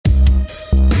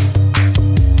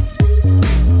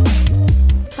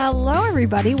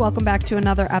everybody. Welcome back to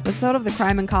another episode of the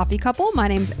Crime and Coffee Couple. My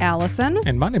name's Allison.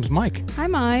 And my name's Mike. Hi,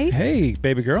 Mike. Hey,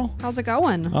 baby girl. How's it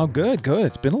going? Oh, good.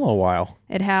 It's been a little while.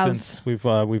 It has. Since we've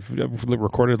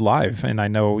recorded live, and I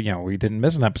know, we didn't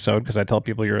miss an episode because I tell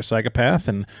people you're a psychopath,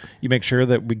 and you make sure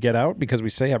that we get out because we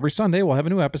say every Sunday we'll have a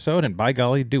new episode, and by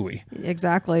golly, do we.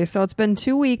 Exactly. So it's been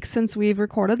 2 weeks since we've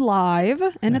recorded live,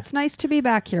 and it's nice to be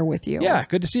back here with you. Yeah,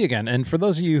 good to see you again. And for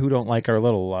those of you who don't like our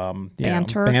little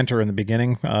banter in the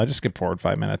beginning, just skip forward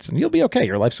 5 minutes, and you'll be okay.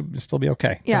 Your life will still be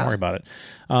okay. Yeah. Don't worry about it.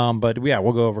 But yeah,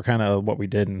 we'll go over kind of what we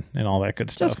did and all that good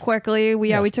stuff. Just quickly,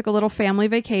 we took a little family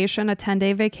vacation, a 10-day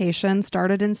vacation,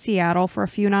 started in Seattle for a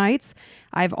few nights.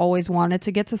 I've always wanted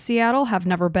to get to Seattle, have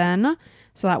never been,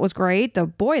 so that was great. The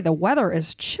weather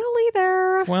is chilly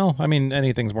there. Well, I mean,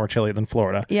 anything's more chilly than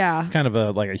Florida. Yeah. Kind of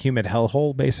a humid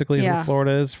hellhole, basically, is what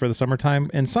Florida is for the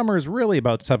summertime. And summer is really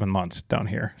about 7 months down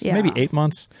here. So maybe 8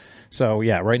 months. So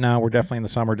yeah, right now we're definitely in the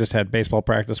summer. Just had baseball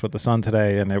practice with the sun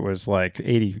today, and it was like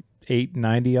 88,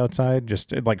 90 outside,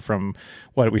 just like from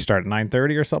we started at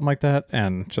 9:30 or something like that,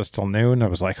 and just till noon. It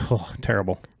was like, oh,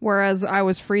 terrible. Whereas I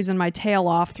was freezing my tail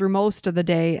off through most of the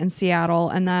day in Seattle,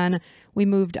 and then we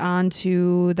moved on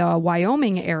to the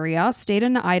Wyoming area, stayed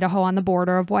in Idaho on the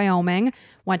border of Wyoming,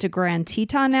 went to Grand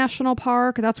Teton National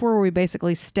Park. That's where we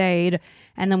basically stayed.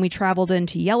 And then we traveled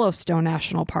into Yellowstone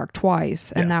National Park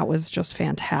twice. And that was just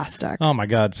fantastic. Oh, my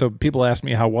God. So people ask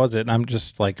me, how was it? And I'm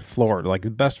just like floored, like the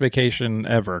best vacation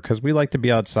ever. Because we like to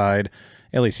be outside,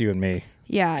 at least you and me.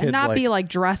 Yeah, and not be like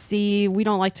dressy. We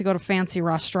don't like to go to fancy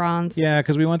restaurants. Yeah,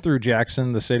 because we went through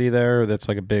Jackson, the city there. That's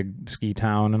like a big ski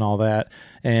town and all that.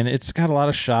 And it's got a lot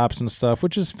of shops and stuff,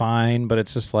 which is fine. But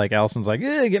it's just like, Allison's like,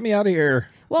 get me out of here.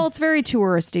 Well, it's very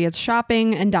touristy. It's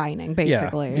shopping and dining,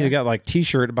 basically. Yeah, you got like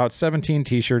about 17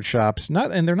 t-shirt shops.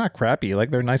 And they're not crappy.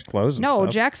 Like, they're nice clothes and stuff.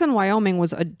 Jackson, Wyoming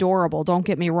was adorable. Don't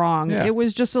get me wrong. Yeah. It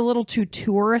was just a little too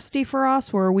touristy for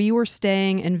us, where we were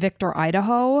staying in Victor,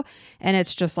 Idaho. And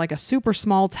it's just like a super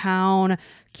small town,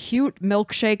 cute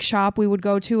milkshake shop we would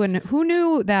go to. And who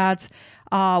knew that...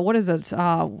 what is it?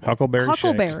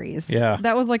 Huckleberries. Shake. Yeah.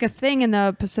 That was like a thing in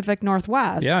the Pacific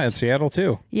Northwest. Yeah, in Seattle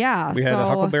too. Yeah. We had a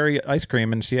huckleberry ice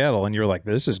cream in Seattle, and you were like,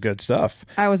 this is good stuff.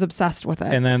 I was obsessed with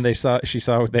it. And then she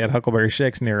saw they had huckleberry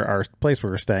shakes near our place where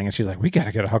we were staying, and she's like, we got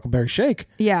to get a huckleberry shake.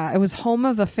 Yeah, it was home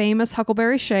of the famous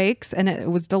huckleberry shakes, and it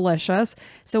was delicious.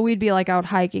 So we'd be like out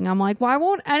hiking. I'm like, why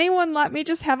won't anyone let me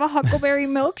just have a huckleberry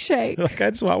milkshake? Like,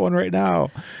 I just want one right now.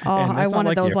 Oh, I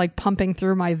wanted those like pumping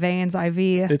through my veins IV.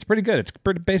 It's pretty good. It's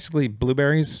basically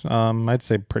blueberries. I'd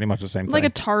say pretty much the same thing. Like a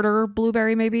tartar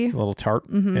blueberry, maybe. A little tart.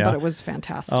 Yeah. But it was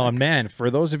fantastic. Oh, man.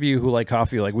 For those of you who like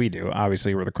coffee like we do,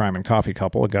 obviously we're the Crime and Coffee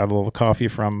Couple. I got a little coffee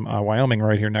from Wyoming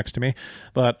right here next to me.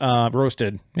 But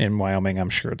roasted in Wyoming.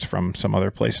 I'm sure it's from some other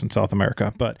place in South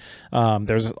America. But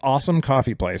there's awesome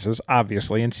coffee places,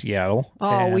 obviously, in Seattle.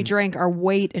 Oh, we drank our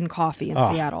weight in coffee in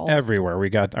Seattle. Everywhere. I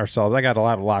got a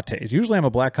lot of lattes. Usually I'm a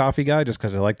black coffee guy just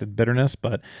because I like the bitterness.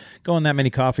 But going that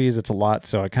many coffees, it's a lot.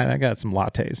 So I got some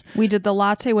lattes. We did the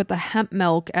latte with the hemp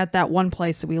milk at that one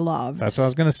place that we loved. That's what I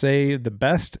was going to say. The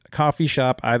best coffee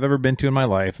shop I've ever been to in my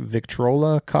life,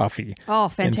 Victrola Coffee. Oh,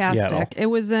 fantastic. It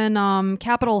was in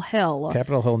Capitol Hill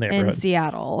neighborhood. In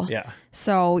Seattle. Yeah.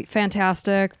 So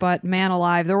fantastic, but man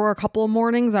alive, there were a couple of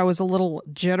mornings I was a little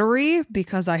jittery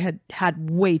because I had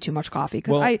way too much coffee.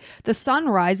 Because the sun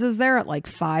rises there at like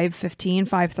 5:15,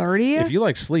 5:30. If you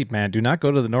like sleep, man, do not go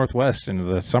to the Northwest in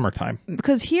the summertime.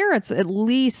 Because here it's at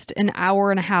least an hour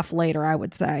and a half later, I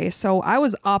would say. So I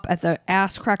was up at the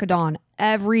ass crack of dawn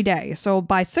every day. So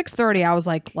by 6:30, I was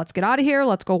like, let's get out of here.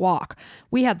 Let's go walk.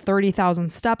 We had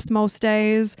 30,000 steps most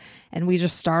days, and we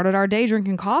just started our day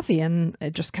drinking coffee, and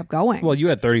it just kept going. Well, you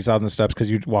had 30,000 steps because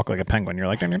you walk like a penguin. You're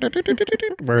like,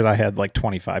 whereas I had like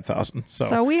 25,000.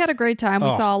 So we had a great time.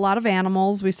 We saw a lot of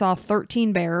animals. We saw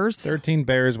 13 bears. 13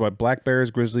 bears, black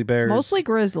bears, grizzly bears? Mostly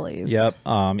grizzlies. Yep.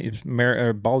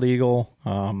 Bald eagle,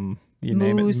 you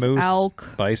name it. Moose,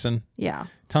 elk. Bison. Yeah.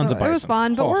 Tons of bison. It was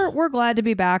fun, but we're glad to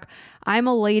be back. I'm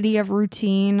a lady of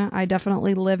routine. I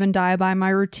definitely live and die by my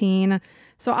routine.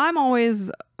 So I'm always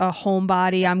a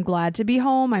homebody. I'm glad to be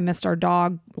home. I missed our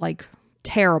dog like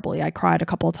terribly. I cried a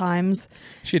couple of times.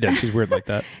 She did. She's weird like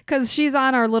that. Because she's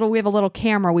on we have a little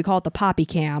camera. We call it the Poppy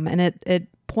Cam, and it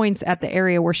points at the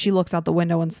area where she looks out the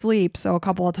window and sleeps. So a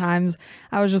couple of times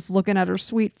I was just looking at her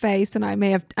sweet face, and I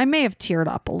may have teared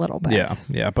up a little bit.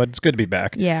 Yeah, but it's good to be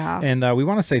back. Yeah. And we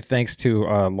want to say thanks to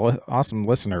awesome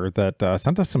listener that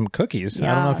sent us some cookies. Yes.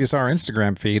 I don't know if you saw our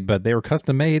Instagram feed, but they were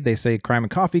custom made. They say Crime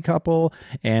and Coffee Couple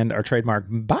and our trademark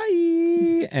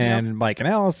bye. me, and Mike and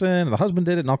Allison, and the husband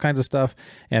did it, and all kinds of stuff.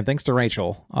 And thanks to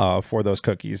Rachel for those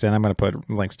cookies. And I'm going to put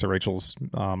links to Rachel's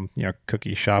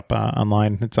cookie shop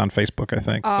online. It's on Facebook, I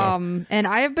think. And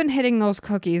I have been hitting those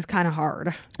cookies kind of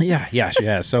hard. Yeah, she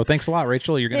has. So thanks a lot,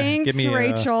 Rachel. You're going to give me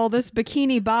Rachel. This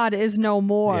bikini bod is no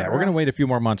more. Yeah, we're going to wait a few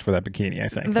more months for that bikini, I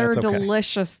think. They're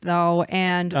delicious, though,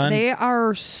 and they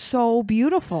are so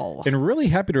beautiful. And really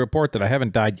happy to report that I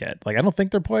haven't died yet. Like, I don't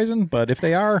think they're poison, but if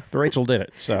they are, Rachel did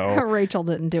it. So Rachel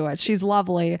didn't do it. She's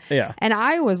lovely. Yeah. And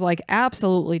I was like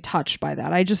absolutely touched by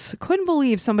that. I just couldn't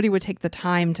believe somebody would take the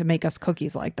time to make us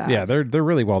cookies like that. Yeah, they're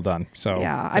really well done. So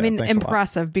yeah, I mean,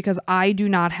 impressive, because I do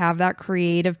not have that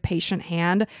creative, patient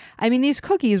hand. I mean, these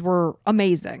cookies were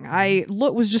amazing. I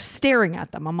was just staring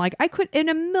at them. I'm like, I could, in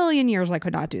a million years, I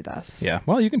could not do this. Yeah,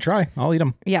 well, you can try. I'll eat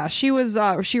them. Yeah, she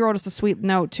wrote us a sweet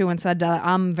note too and said,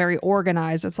 I'm very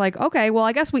organized. It's like, okay, well,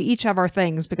 I guess we each have our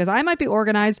things, because I might be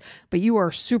organized, but you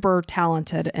are super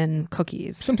talented in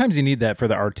cookies. Sometimes you need that for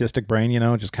the artistic brain,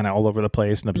 just kind of all over the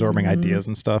place and absorbing ideas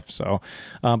and stuff. So,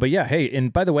 but yeah, hey,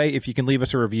 and by the way, if you can leave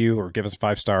us a review or give us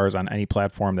 5 stars on any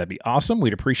platform, that'd be awesome.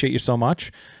 We'd appreciate you so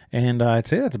much. And I'd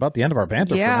say that's about the end of our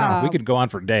banter for now. We could go on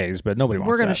for days, but nobody wants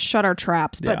that. We're going to shut our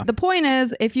traps. But the point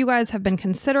is, if you guys have been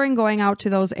considering going out to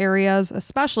those areas,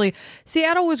 especially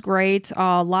Seattle was great.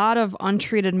 A lot of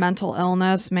untreated mental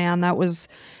illness, man, that was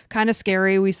kind of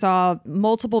scary. We saw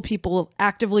multiple people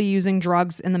actively using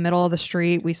drugs in the middle of the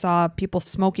street. We saw people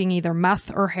smoking either meth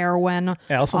or heroin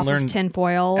off of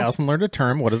tinfoil. Allison learned a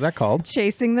term. What is that called?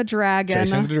 Chasing the dragon.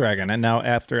 Chasing the dragon. And now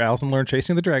after Allison learned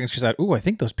chasing the dragon, she said, ooh, I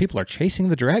think those people are chasing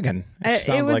the dragon.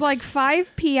 It was like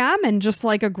 5 p.m. and just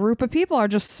like a group of people are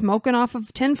just smoking off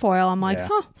of tinfoil. I'm like,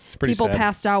 people sad.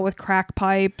 Passed out with crack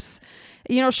pipes.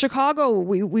 Chicago,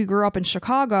 we grew up in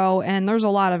Chicago, and there's a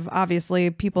lot of, obviously,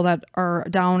 people that are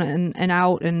down and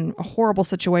out in a horrible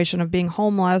situation of being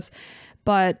homeless.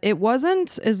 But it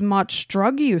wasn't as much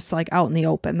drug use like out in the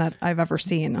open that I've ever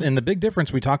seen. And the big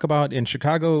difference we talk about in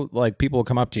Chicago, like people will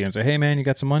come up to you and say, hey man, you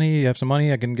got some money? You have some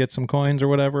money? I can get some coins or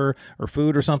whatever, or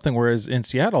food or something. Whereas in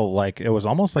Seattle, like it was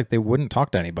almost like they wouldn't talk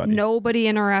to anybody. Nobody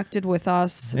interacted with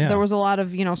us. Yeah. There was a lot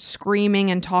of, screaming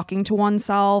and talking to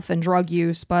oneself and drug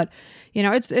use. But,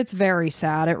 it's very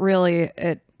sad. It really,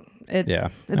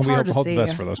 it's hard to see.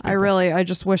 Best for those people. I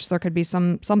just wish there could be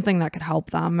something that could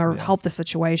help them or help the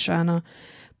situation.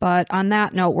 But on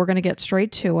that note, we're going to get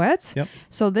straight to it. Yep.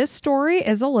 So this story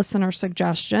is a listener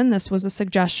suggestion. This was a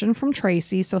suggestion from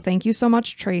Tracey. So thank you so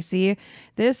much, Tracey.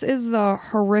 This is the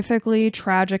horrifically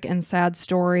tragic and sad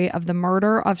story of the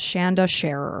murder of Shanda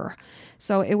Sharer.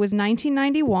 So it was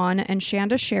 1991, and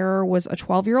Shanda Sharer was a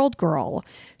 12-year-old girl.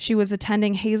 She was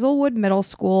attending Hazelwood Middle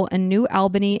School in New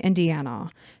Albany, Indiana.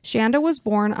 Shanda was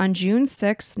born on June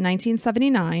 6,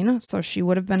 1979, so she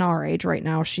would have been our age right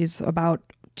now. She's about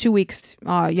 2 weeks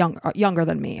younger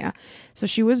than me. So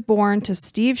she was born to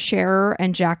Steve Sharer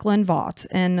and Jacqueline Vaught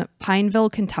in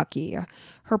Pineville, Kentucky.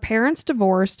 Her parents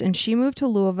divorced, and she moved to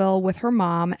Louisville with her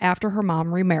mom after her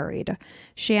mom remarried.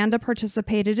 Shanda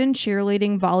participated in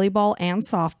cheerleading, volleyball, and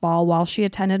softball while she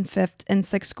attended 5th and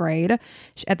 6th grade.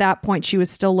 At that point, she was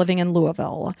still living in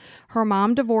Louisville. Her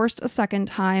mom divorced a second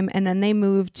time, and then they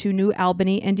moved to New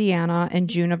Albany, Indiana in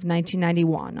June of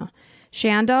 1991.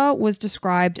 Shanda was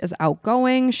described as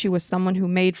outgoing. She was someone who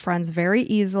made friends very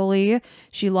easily.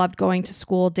 She loved going to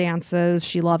school dances.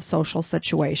 She loved social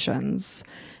situations.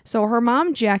 So her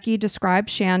mom, Jacque, described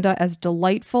Shanda as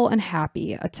delightful and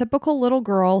happy, a typical little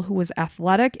girl who was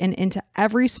athletic and into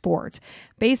every sport.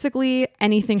 Basically,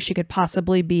 anything she could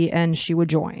possibly be in, she would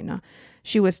join.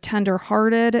 She was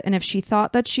tender-hearted, and if she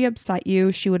thought that she upset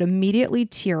you, she would immediately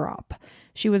tear up.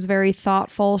 She was very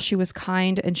thoughtful, she was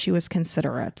kind, and she was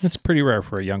considerate. It's pretty rare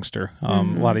for a youngster. A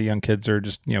lot of young kids are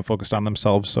just, focused on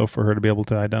themselves. So for her to be able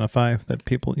to identify that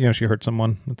people, she hurt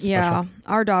someone, that's special.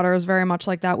 Our daughter is very much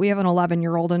like that. We have an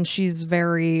 11-year-old, and she's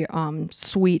very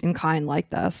sweet and kind like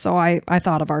this. So I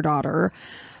thought of our daughter.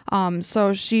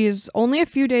 So she's only a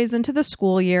few days into the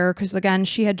school year because, again,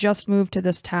 she had just moved to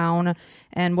this town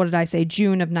and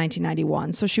June of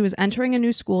 1991. So she was entering a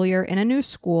new school year in a new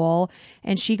school,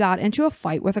 and she got into a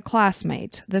fight with a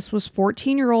classmate. This was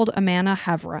 14-year-old Amanda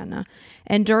Heverin.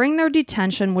 And during their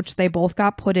detention, which they both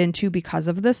got put into because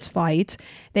of this fight,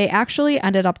 they actually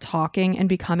ended up talking and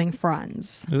becoming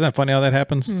friends. Isn't that funny how that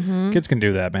happens? Kids can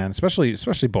do that, man, especially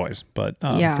boys, but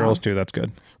girls too. That's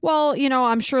good. Well,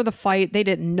 I'm sure the fight, they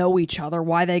didn't know each other.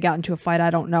 Why they got into a fight, I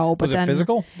don't know. But was it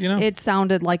physical? It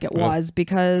sounded like it was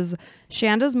because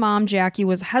Shanda's mom, Jacque,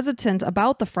 was hesitant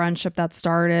about the friendship that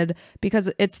started because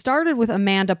it started with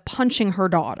Amanda punching her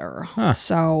daughter. Huh.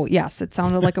 So, yes, it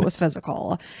sounded like it was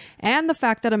physical. And the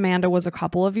fact that Amanda was a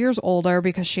couple of years older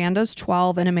because Shanda's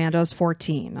 12 and Amanda's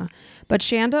 14. But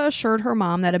Shanda assured her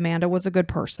mom that Amanda was a good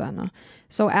person.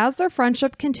 So as their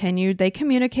friendship continued, they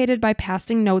communicated by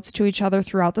passing notes to each other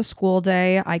throughout the school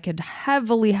day. I could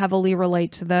heavily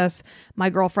relate to this. My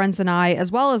girlfriends and I, as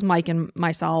well as Mike and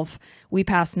myself, we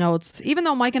passed notes, even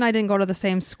though Mike and I didn't go to the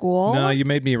same school. No, you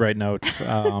made me write notes.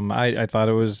 I thought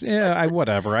it was,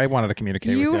 whatever. I wanted to communicate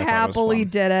with you. You happily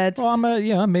did it. Well,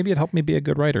 maybe it helped me be a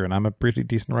good writer, and I'm a pretty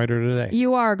decent writer today.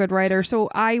 You are a good writer. So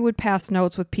I would pass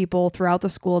notes with people throughout the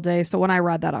school day. So when I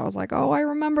read that, I was like, oh, I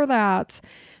remember that.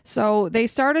 So they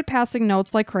started passing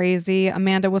notes like crazy.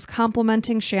 Amanda was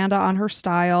complimenting Shanda on her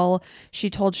style. She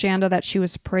told Shanda that she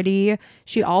was pretty.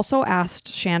 She also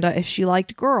asked Shanda if she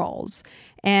liked girls.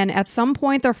 And at some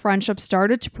point, their friendship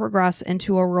started to progress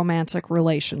into a romantic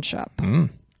relationship.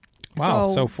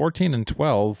 Wow. So 14 and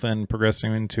 12 and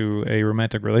progressing into a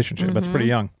romantic relationship. That's pretty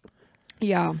young.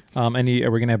 Yeah. Are we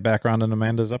going to have background on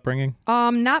Amanda's upbringing?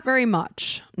 Not very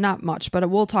much. Not much, but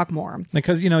we'll talk more.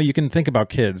 Because, you can think about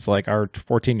kids like our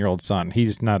 14-year-old son.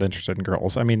 He's not interested in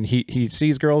girls. I mean, he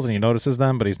sees girls and he notices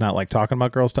them, but he's not like talking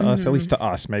about girls to us, at least to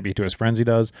us. Maybe to his friends he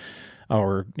does,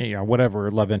 or,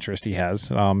 whatever love interest he has.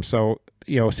 So,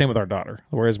 same with our daughter.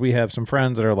 Whereas we have some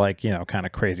friends that are like, kind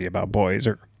of crazy about boys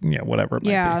or, whatever it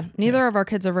might be. Neither of our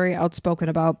kids are very outspoken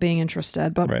about being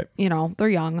interested, but, they're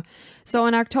young. So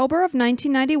in October of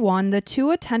 1991, the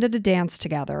two attended a dance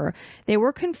together. They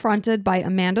were confronted by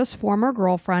Amanda's former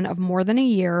girlfriend of more than a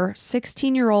year,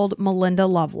 16-year-old Melinda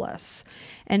Loveless.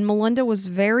 And Melinda was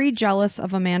very jealous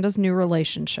of Amanda's new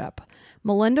relationship.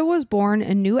 Melinda was born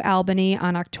in New Albany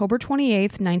on October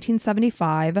 28th,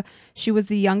 1975. She was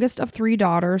the youngest of three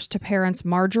daughters to parents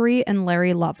Marjorie and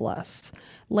Larry Loveless.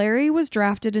 Larry was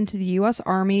drafted into the U.S.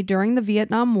 Army during the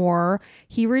Vietnam War.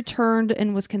 He returned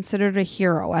and was considered a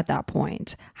hero at that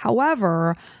point.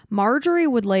 However, Marjorie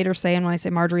would later say, and when I say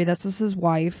Marjorie, this is his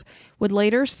wife, would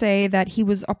later say that he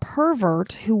was a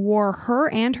pervert who wore her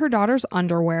and her daughter's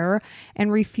underwear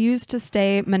and refused to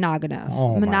stay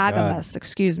monogamous.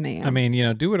 Excuse me. I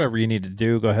mean, do whatever you need to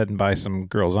do. Go ahead and buy some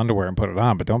girls' underwear and put it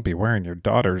on, but don't be wearing your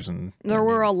daughters. And there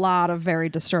were a lot of very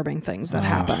disturbing things that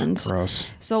happened. Gross.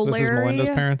 So this is Melinda's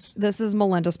parents? This is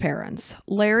Melinda's parents.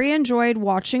 Larry enjoyed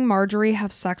watching Marjorie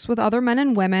have sex with other men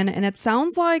and women, and it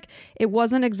sounds like it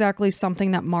wasn't exactly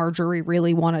something that Marjorie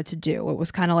really wanted to do. It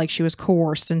was kind of like she was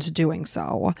coerced into doing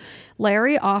so.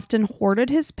 Larry often hoarded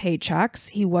his paychecks.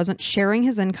 He wasn't sharing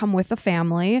his income with the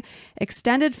family.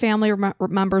 Extended family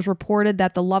members reported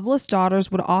that the Loveless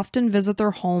daughters would often visit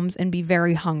their homes and be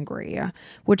very hungry,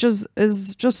 which is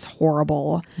just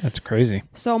horrible. That's crazy.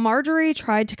 So Marjorie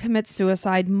tried to commit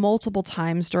suicide multiple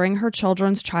times during her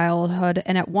children's childhood,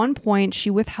 and at one point she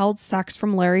withheld sex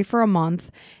from Larry for a month,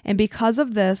 and because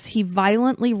of this, he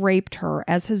violently raped her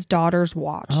as his daughters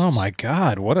watched. Oh my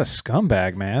God, what a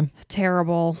scumbag, man.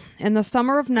 Terrible. In the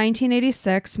summer of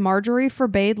 1986, Marjorie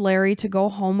forbade Larry to go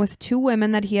home with two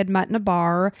women that he had met in a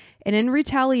bar, and in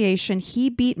retaliation, he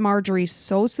beat Marjorie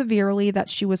so severely that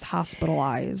she was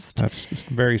hospitalized. That's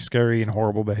very scary and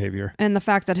horrible behavior. And the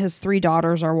fact that his three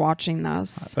daughters are watching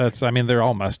this. They're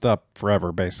all messed up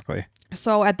forever, basically.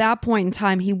 So at that point in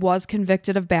time, he was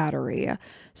convicted of battery.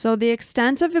 So the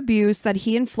extent of abuse that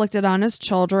he inflicted on his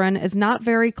children is not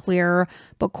very clear,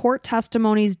 but court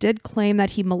testimonies did claim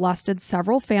that he molested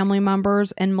several family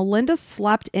members, and Melinda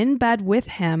slept in bed with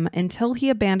him until he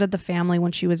abandoned the family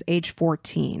when she was age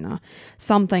 14.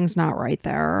 Something's not right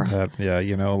there.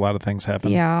 A lot of things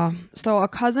happen. Yeah. So a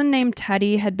cousin named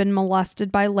Teddy had been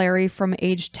molested by Larry from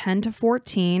age 10 to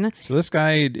 14. So this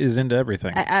guy is into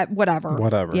everything.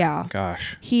 Whatever. Yeah.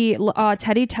 Gosh.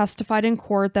 Teddy testified in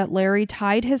court that Larry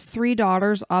tied his three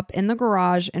daughters up in the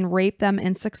garage and raped them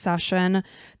in succession,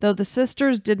 though the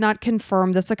sisters did not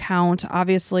confirm this account.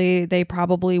 Obviously, they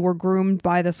probably were groomed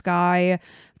by this guy,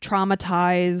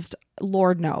 traumatized,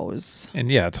 Lord knows.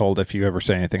 And told if you ever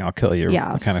say anything, I'll kill you.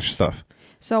 Yes. That kind of stuff.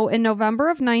 So in November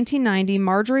of 1990,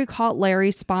 Marjorie caught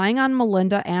Larry spying on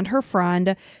Melinda and her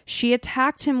friend. She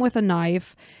attacked him with a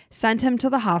knife, sent him to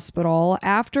the hospital.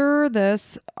 After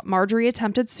this, Marjorie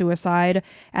attempted suicide.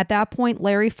 At that point,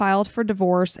 Larry filed for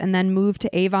divorce and then moved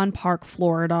to Avon Park,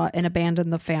 Florida, and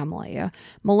abandoned the family.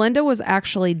 Melinda was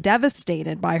actually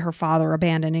devastated by her father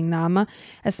abandoning them,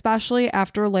 especially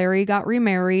after Larry got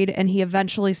remarried and he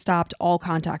eventually stopped all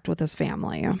contact with his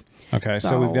family. Okay,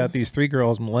 so we've got these three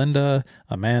girls, Melinda,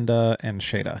 Amanda, and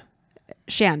Shanda.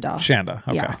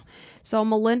 Okay. Yeah. So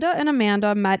Melinda and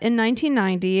Amanda met in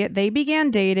 1990. They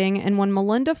began dating, and when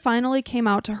Melinda finally came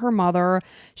out to her mother,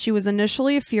 she was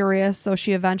initially furious, though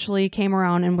she eventually came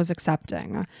around and was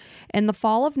accepting. In the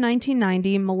fall of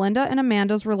 1990, Melinda and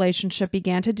Amanda's relationship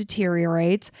began to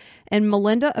deteriorate, and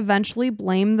Melinda eventually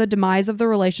blamed the demise of the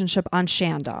relationship on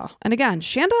Shanda. And again,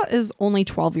 Shanda is only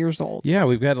 12 years old. Yeah,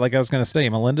 we've got, like I was going to say,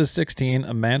 Melinda's 16,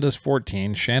 Amanda's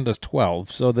 14, Shanda's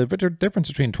 12. So the difference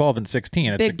between 12 and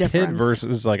 16, it's Big a difference. kid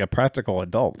versus like a practical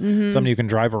adult. Somebody who can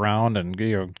drive around and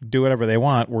do whatever they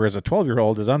want, whereas a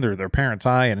 12-year-old is under their parents'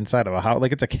 eye and inside of a house.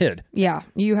 Like, it's a kid. Yeah,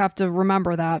 you have to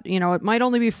remember that. It might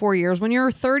only be 4 years. When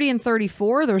you're 30 and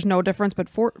 34, there's no difference, but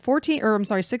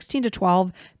 16 to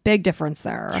 12, big difference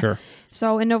there. Sure.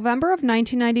 So in November of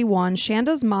 1991,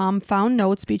 Shanda's mom found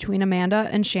notes between Amanda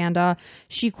and Shanda.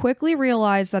 She quickly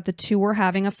realized that the two were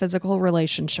having a physical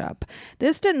relationship.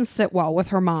 This didn't sit well with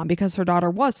her mom because her daughter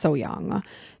was so young.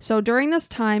 So during this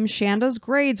time, Shanda's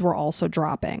grades were also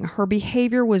dropping. Her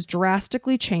behavior was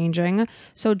drastically changing.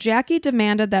 So Jacque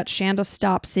demanded that Shanda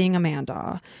stop seeing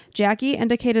Amanda. Jacque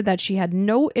indicated that she had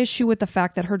no issue with the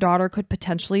fact that her daughter could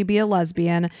potentially be a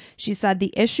lesbian. She said,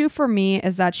 "The issue for me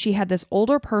is that she had this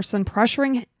older person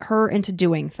pressuring her into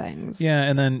doing things." Yeah,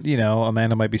 and then,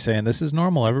 Amanda might be saying, this is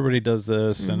normal. Everybody does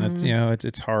this, and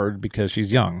it's hard because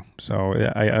she's young.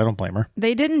 So I don't blame her.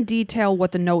 They didn't detail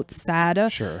what the note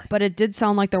said, Sure, but it did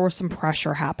sound like there was some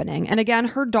pressure happening. And again,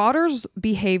 her daughter's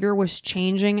behavior was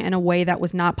changing in a way that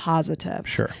was not positive.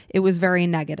 Sure. It was very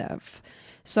negative.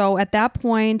 So at that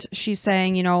point, she's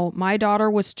saying, my daughter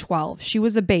was 12. She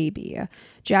was a baby.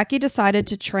 Jacque decided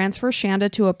to transfer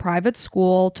Shanda to a private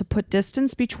school to put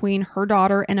distance between her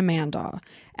daughter and Amanda.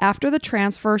 After the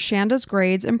transfer, Shanda's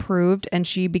grades improved and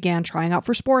she began trying out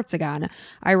for sports again.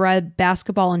 I read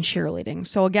basketball and cheerleading.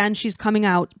 So again, she's coming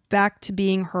out back to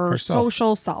being herself.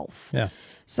 Social self. Yeah.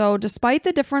 So despite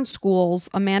the different schools,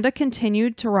 Amanda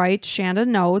continued to write Shanda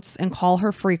notes and call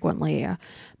her frequently.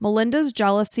 Melinda's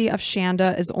jealousy of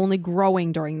Shanda is only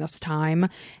growing during this time,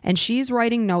 and she's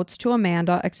writing notes to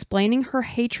Amanda explaining her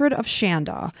hatred of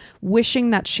Shanda, wishing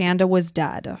that Shanda was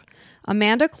dead.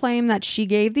 Amanda claimed that she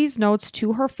gave these notes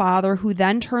to her father, who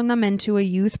then turned them into a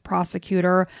youth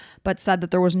prosecutor, but said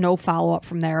that there was no follow-up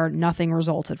from there. Nothing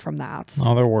resulted from that.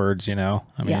 All their words, I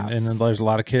mean, Yes. And then there's a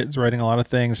lot of kids writing a lot of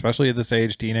things, especially at this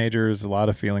age, teenagers, a lot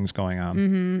of feelings going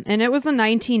on. And it was the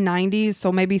 1990s,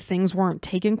 so maybe things weren't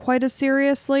taken quite as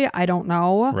seriously. I don't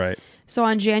know. Right. So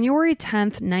on January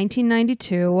 10th,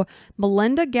 1992,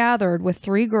 Melinda gathered with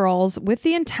 3 girls with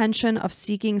the intention of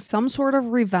seeking some sort of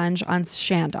revenge on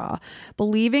Shanda,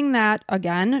 believing that,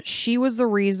 again, she was the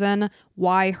reason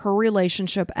why her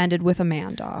relationship ended with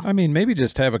Amanda. I mean, maybe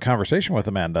just have a conversation with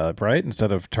Amanda, right?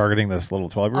 Instead of targeting this little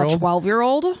 12-year-old. A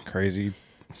 12-year-old? Crazy.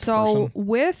 So person.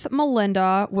 with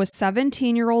Melinda was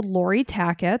 17-year-old Lori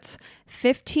Tackett,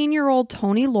 15-year-old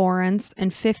Tony Lawrence,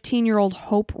 and 15-year-old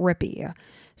Hope Rippey.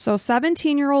 So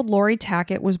 17-year-old Lori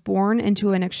Tackett was born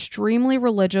into an extremely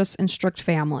religious and strict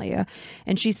family.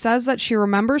 And she says that she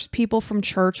remembers people from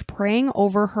church praying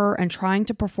over her and trying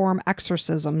to perform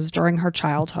exorcisms during her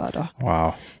childhood.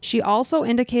 Wow. She also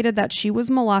indicated that she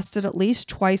was molested at least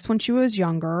twice when she was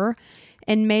younger.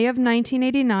 In May of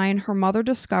 1989, her mother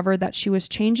discovered that she was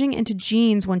changing into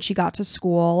jeans when she got to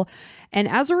school. And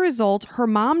as a result, her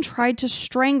mom tried to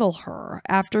strangle her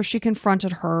after she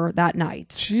confronted her that night.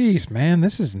 Jeez, man,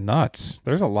 this is nuts.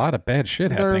 There's a lot of bad shit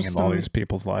happening in all these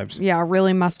people's lives. Yeah,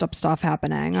 really messed up stuff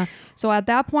happening. So at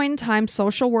that point in time,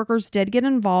 social workers did get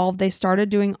involved. They started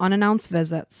doing unannounced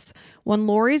visits. When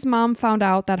Lori's mom found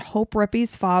out that Hope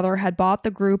Rippey's father had bought the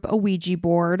group a Ouija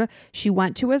board, she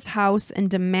went to his house and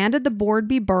demanded the board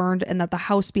be burned and that the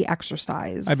house be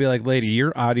exorcised. I'd be like, lady,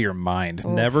 you're out of your mind.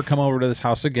 Oof. Never come over to this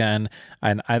house again.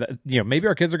 And maybe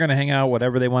our kids are going to hang out,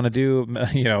 whatever they want to do.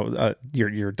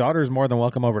 Your daughter's more than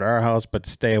welcome over to our house, but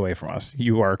stay away from us.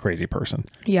 You are a crazy person.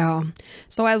 Yeah.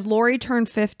 So as Lori turned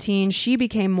 15, she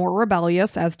became more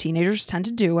rebellious, as teenagers tend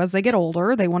to do as they get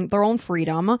older. They want their own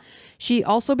freedom. She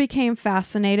also became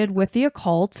fascinated with the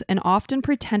occult and often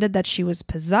pretended that she was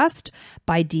possessed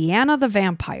by Deanna the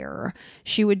vampire.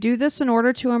 She would do this in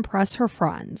order to impress her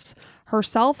friends. Her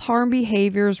self-harm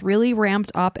behaviors really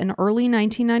ramped up in early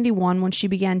 1991 when she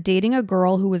began dating a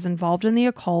girl who was involved in the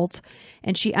occult,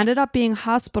 and she ended up being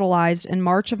hospitalized in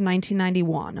March of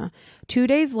 1991. 2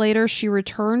 days later, she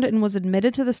returned and was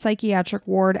admitted to the psychiatric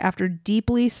ward after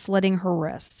deeply slitting her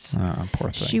wrists. Oh,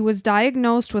 poor thing. She was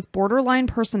diagnosed with borderline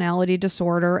personality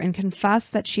disorder and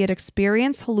confessed that she had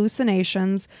experienced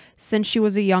hallucinations since she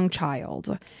was a young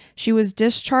child. She was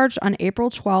discharged on April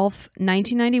 12th,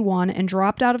 1991, and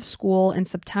dropped out of school in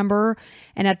September.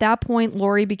 And at that point,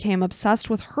 Lori became obsessed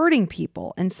with hurting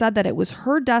people and said that it was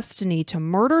her destiny to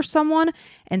murder someone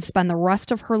and spend the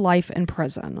rest of her life in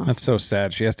prison. That's so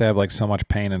sad. She has to have like so much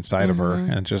pain inside of her,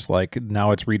 and just like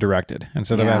now it's redirected.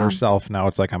 Instead of at herself, now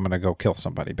it's like, I'm going to go kill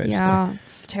somebody, basically. Yeah,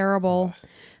 it's terrible.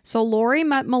 So Lori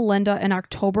met Melinda in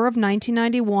October of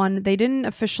 1991. They didn't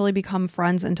officially become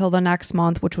friends until the next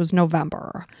month, which was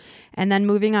November. And then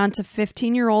moving on to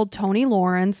 15-year-old Toni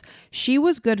Lawrence, she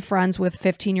was good friends with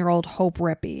 15-year-old Hope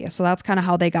Rippey. So that's kind of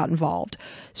how they got involved.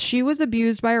 She was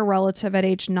abused by a relative at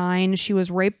age 9. She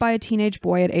was raped by a teenage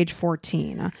boy at age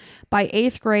 14. By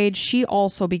 8th grade, she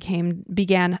also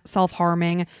began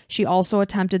self-harming. She also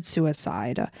attempted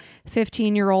suicide.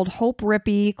 15-year-old Hope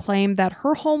Rippey claimed that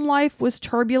her home life was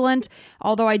turbulent,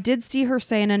 although I did see her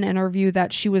say in an interview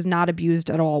that she was not abused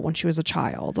at all when she was a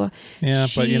child. Yeah,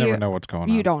 but you never know what's going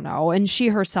on. You don't know. And she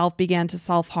herself began to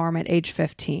self-harm at age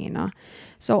 15.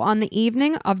 So on the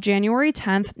evening of January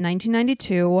 10th,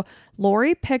 1992,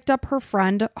 Lori picked up her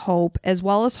friend Hope as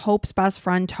well as Hope's best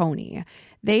friend Toni.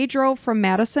 They drove from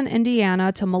Madison,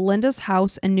 Indiana to Melinda's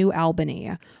house in New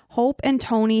Albany. Hope and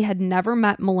Toni had never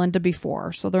met Melinda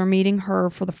before, so they're meeting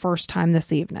her for the first time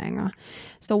this evening.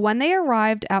 So when they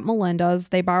arrived at Melinda's,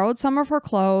 they borrowed some of her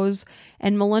clothes,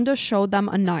 and Melinda showed them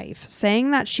a knife,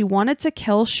 saying that she wanted to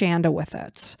kill Shanda with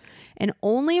it. And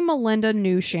only Melinda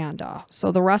knew Shanda.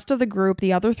 So the rest of the group,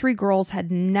 the other 3 girls,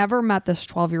 had never met this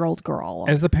 12-year-old girl.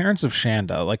 As the parents of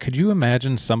Shanda, like, could you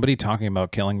imagine somebody talking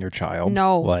about killing your child?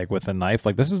 No. Like, with a knife?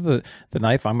 Like, this is the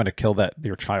knife I'm going to kill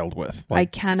your child with. Like, I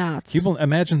cannot. People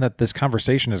imagine that this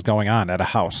conversation is going on at a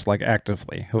house, like,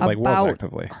 actively. Like, was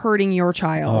actively. Hurting your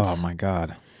child. Oh, my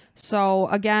God. So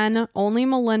again, only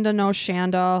Melinda knows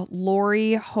Shanda.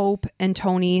 Lori, Hope, and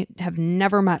Toni have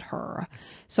never met her.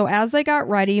 So as they got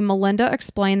ready, Melinda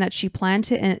explained that she planned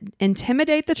to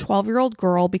intimidate the 12-year-old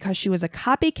girl because she was a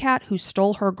copycat who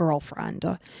stole her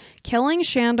girlfriend. Killing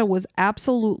Shanda was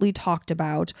absolutely talked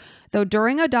about, though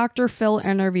during a Dr. Phil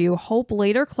interview, Hope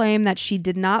later claimed that she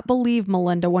did not believe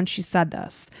Melinda when she said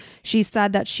this. She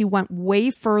said that she went way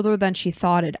further than she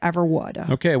thought it ever would.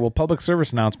 Okay, well, public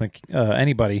service announcement,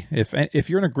 anybody, if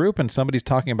you're in a group and somebody's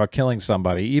talking about killing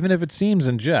somebody, even if it seems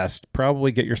in jest,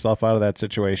 probably get yourself out of that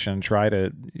situation. Try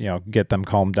to, get them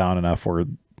calmed down enough where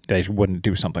they wouldn't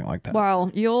do something like that.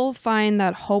 Well, you'll find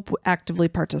that Hope actively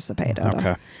participated.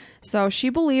 Okay. So she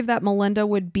believed that Melinda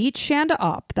would beat Shanda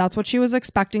up. That's what she was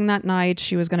expecting that night.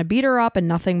 She was going to beat her up and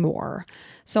nothing more.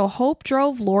 So Hope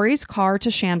drove Lori's car to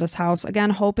Shanda's house.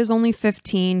 Again, Hope is only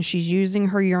 15. She's using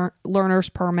her learner's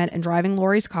permit and driving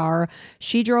Lori's car.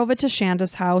 She drove it to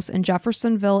Shanda's house in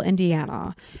Jeffersonville,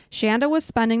 Indiana. Shanda was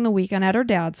spending the weekend at her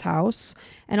dad's house,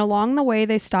 and along the way,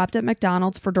 they stopped at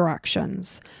McDonald's for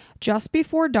directions. Just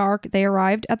before dark, they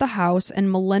arrived at the house,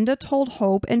 and Melinda told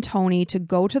Hope and Toni to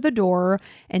go to the door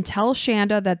and tell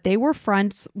Shanda that they were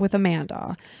friends with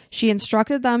Amanda. She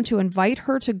instructed them to invite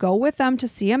her to go with them to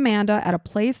see Amanda at a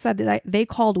place that they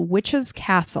called Witch's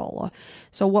Castle.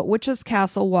 So what Witch's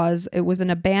Castle was, it was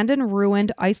an abandoned,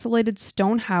 ruined, isolated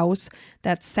stone house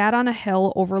that sat on a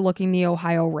hill overlooking the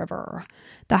Ohio River.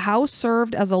 The house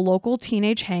served as a local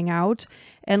teenage hangout,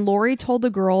 and Lori told the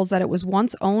girls that it was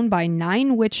once owned by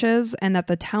 9 witches and that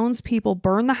the townspeople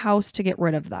burned the house to get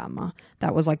rid of them.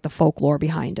 That was like the folklore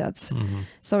behind it. Mm-hmm.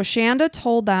 So Shanda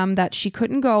told them that she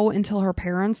couldn't go until her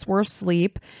parents were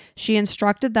asleep. She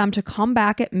instructed them to come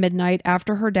back at midnight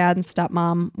after her dad and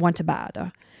stepmom went to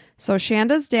bed. So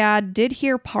Shanda's dad did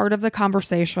hear part of the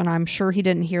conversation. I'm sure he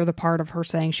didn't hear the part of her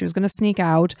saying she was going to sneak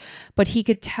out, but he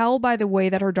could tell by the way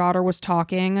that her daughter was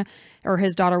talking, or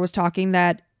his daughter was talking,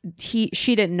 that she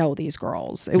didn't know these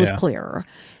girls. It was clear.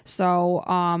 So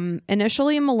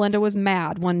initially Melinda was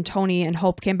mad when Toni and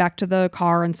Hope came back to the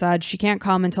car and said she can't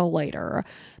come until later.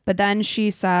 But then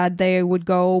she said they would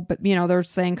go, but they're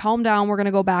saying, calm down, we're going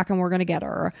to go back and we're going to get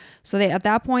her. So at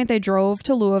that point, they drove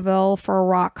to Louisville for a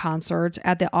rock concert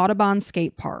at the Audubon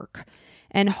Skate Park.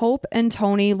 And Hope and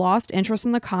Toni lost interest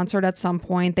in the concert at some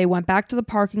point. They went back to the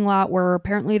parking lot where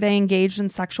apparently they engaged in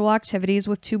sexual activities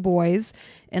with 2 boys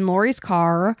in Lori's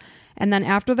car. And then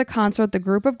after the concert, the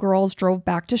group of girls drove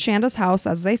back to Shanda's house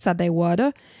as they said they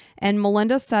would. And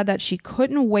Melinda said that she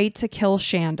couldn't wait to kill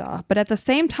Shanda. But at the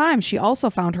same time, she also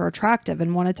found her attractive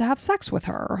and wanted to have sex with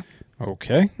her.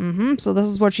 Okay. So this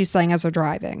is what she's saying as they're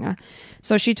driving.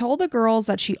 So she told the girls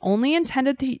that she only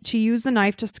intended to use the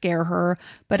knife to scare her.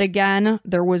 But again,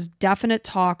 there was definite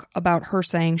talk about her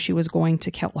saying she was going to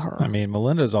kill her. I mean,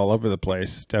 Melinda's all over the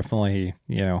place. Definitely,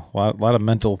 a lot of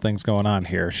mental things going on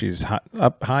here. She's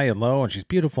up high and low, and she's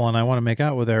beautiful, and I want to make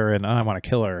out with her, and I want to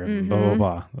kill her, and blah, blah,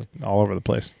 blah. All over the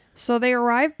place. So they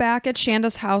arrived back at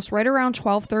Shanda's house right around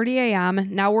 12:30 a.m.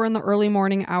 Now we're in the early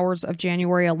morning hours of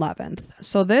January 11th.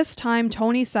 So this time,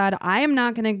 Tony said, I am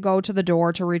not going to go to the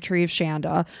door to retrieve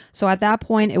Shanda. So at that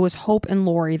point, it was Hope and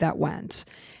Lori that went.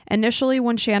 Initially,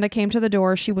 when Shanda came to the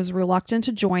door, she was reluctant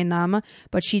to join them,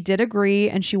 but she did agree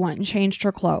and she went and changed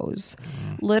her clothes.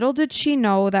 Little did she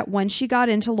know that when she got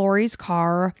into Lori's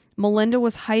car, Melinda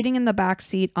was hiding in the back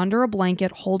seat under a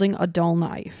blanket holding a dull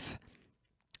knife.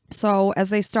 So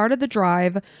as they started the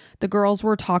drive, the girls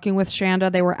were talking with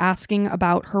Shanda. They were asking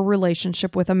about her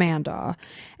relationship with Amanda.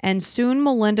 And soon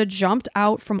Melinda jumped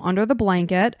out from under the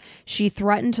blanket. She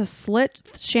threatened to slit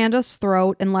Shanda's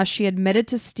throat unless she admitted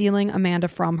to stealing Amanda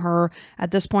from her.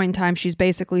 At this point in time, she's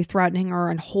basically threatening her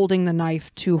and holding the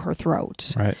knife to her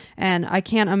throat. Right. And I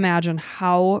can't imagine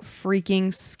how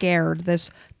freaking scared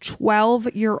this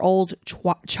 12-year-old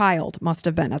child must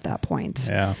have been at that point.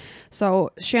 Yeah.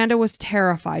 So Shanda was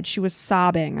terrified. She was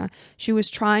sobbing. She was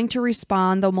trying to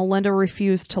respond, though Melinda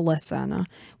refused to listen.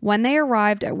 When they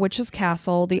arrived at Witch's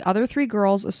Castle, the other three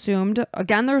girls assumed,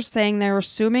 again, they're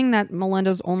assuming that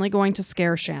Melinda's only going to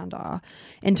scare Shanda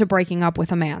into breaking up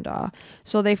with Amanda.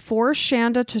 So they forced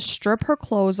Shanda to strip her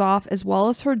clothes off as well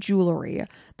as her jewelry.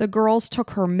 The girls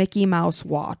took her Mickey Mouse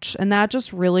watch, and that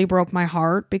just really broke my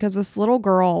heart because this little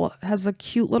girl has a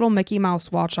cute little Mickey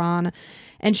Mouse watch on,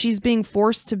 and she's being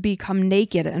forced to become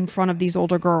naked in front of these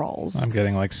older girls. I'm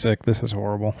getting sick. This is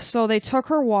horrible. So they took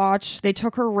her watch, they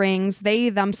took her rings, they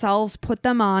themselves put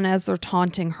them on as they're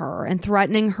taunting her and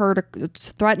threatening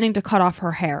to cut off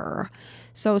her hair.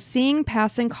 So seeing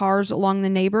passing cars along the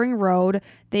neighboring road,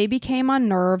 they became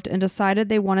unnerved and decided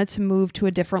they wanted to move to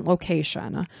a different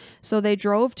location. So they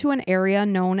drove to an area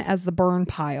known as the burn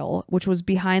pile, which was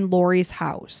behind Lori's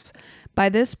house. By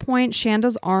this point,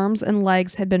 Shanda's arms and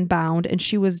legs had been bound and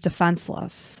she was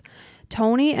defenseless.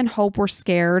 Tony and Hope were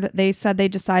scared. They said they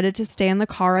decided to stay in the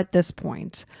car at this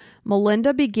point.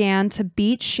 Melinda began to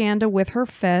beat Shanda with her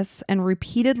fists and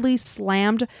repeatedly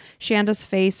slammed Shanda's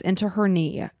face into her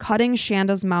knee, cutting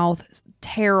Shanda's mouth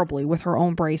terribly with her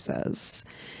own braces.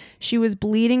 She was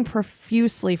bleeding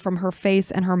profusely from her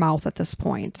face and her mouth at this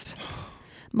point.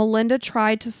 Melinda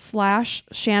tried to slash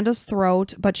Shanda's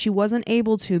throat, but she wasn't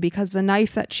able to because the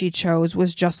knife that she chose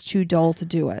was just too dull to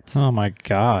do it. Oh my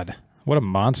God. What a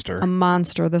monster. A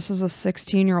monster. This is a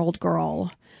 16-year-old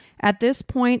girl. At this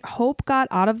point, Hope got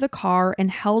out of the car and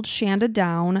held Shanda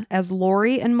down as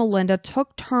Lori and Melinda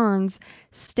took turns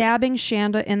stabbing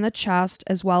Shanda in the chest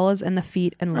as well as in the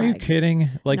feet and legs. Are you kidding?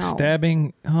 No.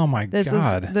 Stabbing? Oh my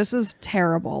God. This is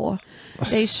terrible.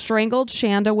 They strangled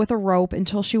Shanda with a rope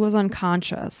until she was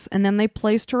unconscious, and then they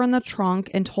placed her in the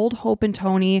trunk and told Hope and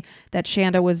Tony that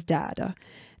Shanda was dead.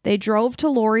 They drove to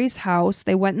Lori's house.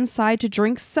 They went inside to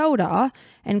drink soda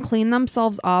and clean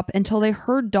themselves up until they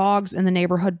heard dogs in the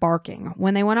neighborhood barking.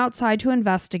 When they went outside to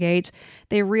investigate,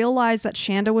 they realized that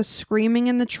Shanda was screaming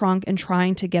in the trunk and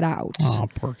trying to get out. Oh,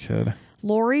 poor kid.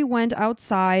 Lori went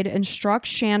outside and struck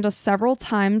Shanda several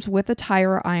times with a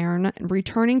tire iron,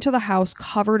 returning to the house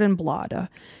covered in blood.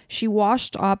 She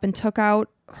washed up and took out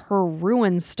her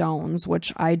rune stones,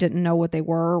 which I didn't know what they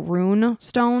were. Rune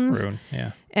stones? Rune,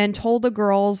 yeah. And told the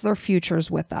girls their futures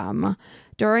with them.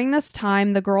 During this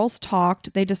time, the girls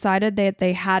talked. They decided that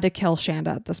they had to kill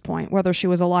Shanda at this point, whether she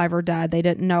was alive or dead. They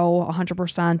didn't know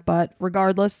 100%, but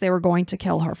regardless, they were going to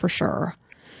kill her for sure.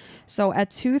 So at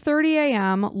 2:30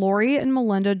 a.m., Lori and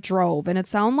Melinda drove, and it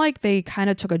sounded like they kind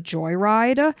of took a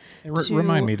joyride.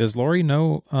 Remind me, does Lori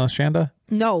know Shanda?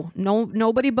 No,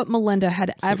 nobody but Melinda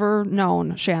had ever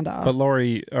known Shanda. But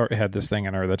Lori had this thing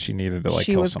in her that she needed to kill someone.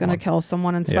 She was going to kill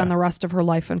someone and spend the rest of her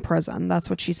life in prison. That's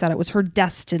what she said. It was her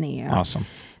destiny. Awesome.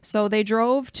 So they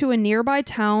drove to a nearby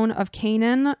town of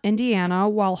Canaan, Indiana,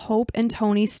 while Hope and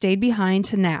Tony stayed behind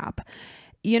to nap.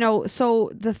 So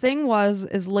the thing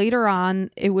is later on,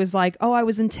 it was like, oh, I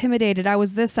was intimidated. I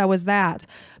was this, I was that.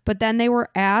 But then they were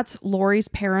at Lori's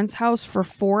parents' house for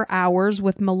 4 hours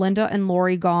with Melinda and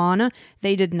Lori gone.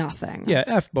 They did nothing. Yeah,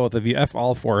 F both of you. F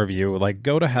all four of you.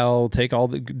 Go to hell. Take all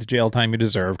the jail time you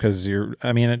deserve because you're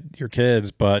kids,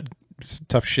 but it's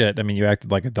tough shit. You acted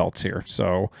like adults here.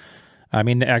 So I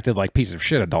mean, they acted like piece of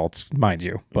shit adults, mind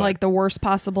you. But, like the worst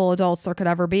possible adults there could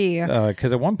ever be.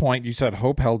 Because at one point you said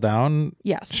Hope held down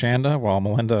Shanda while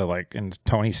Melinda and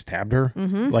Tony stabbed her.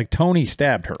 Like Tony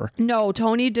stabbed her. No,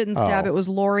 Tony didn't stab. It was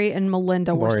Lori and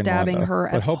Melinda were stabbing her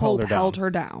as Hope held her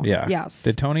down. Yeah. Yes.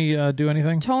 Did Tony do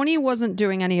anything? Tony wasn't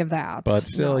doing any of that. But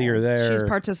still, you're there. She's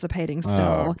participating still.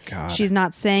 Oh, God. She's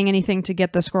not saying anything to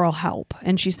get this girl help.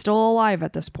 And she's still alive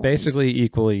at this point. Basically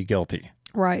equally guilty.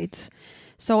 Right.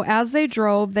 So as they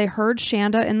drove, they heard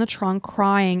Shanda in the trunk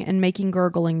crying and making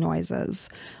gurgling noises.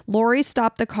 Lori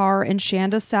stopped the car and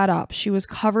Shanda sat up. She was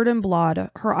covered in blood.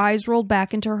 Her eyes rolled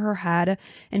back into her head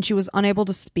and she was unable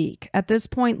to speak. At this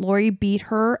point, Lori beat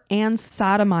her and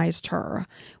sodomized her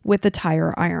with the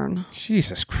tire iron.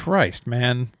 Jesus Christ,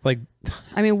 man.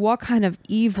 I mean, what kind of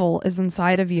evil is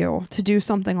inside of you to do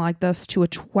something like this to a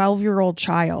 12-year-old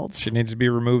child? She needs to be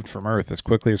removed from Earth as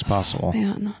quickly as possible. Oh,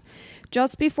 man.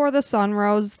 Just before the sun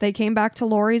rose, they came back to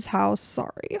Lori's house.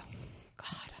 Sorry.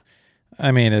 God.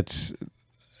 I mean,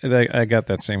 I got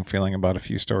that same feeling about a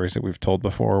few stories that we've told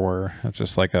before where it's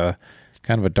just like a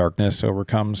kind of a darkness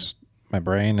overcomes my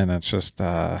brain. And it's just,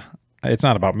 it's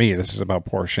not about me. This is about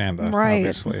poor Shanda,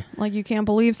 obviously. Like, you can't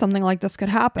believe something like this could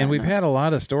happen. And we've had a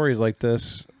lot of stories like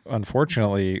this,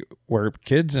 unfortunately, where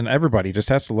kids and everybody just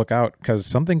has to look out because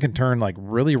something can turn like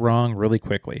really wrong really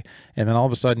quickly. And then all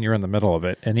of a sudden you're in the middle of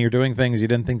it and you're doing things you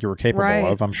didn't think you were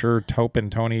capable of. I'm sure Hope and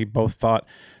Tony both thought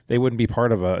they wouldn't be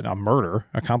part of a murder,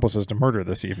 accomplices to murder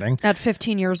this evening. At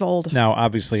 15 years old. Now,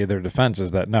 obviously, their defense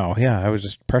is that, no, I was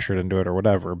just pressured into it or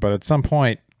whatever. But at some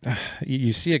point,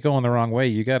 you see it going the wrong way.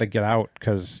 You got to get out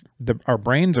because our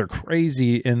brains are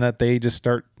crazy in that they just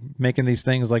start making these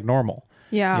things like normal.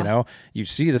 Yeah. You know, you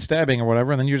see the stabbing or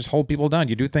whatever, and then you just hold people down.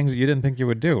 You do things that you didn't think you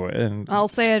would do. And I'll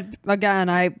say it again.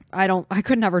 I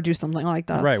could never do something like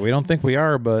this. Right. We don't think we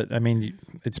are, but I mean,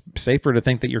 it's safer to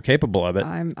think that you're capable of it.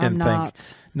 I'm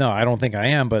not. No, I don't think I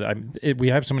am, but we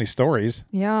have so many stories.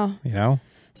 Yeah. You know?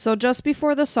 So just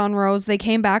before the sun rose, they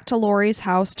came back to Lori's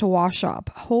house to wash up.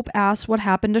 Hope asked what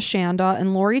happened to Shanda,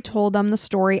 and Lori told them the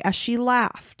story as she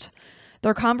laughed.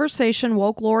 Their conversation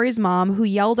woke Lori's mom, who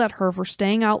yelled at her for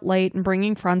staying out late and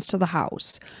bringing friends to the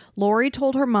house. Lori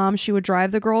told her mom she would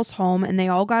drive the girls home, and they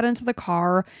all got into the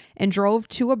car and drove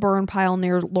to a burn pile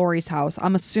near Lori's house.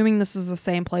 I'm assuming this is the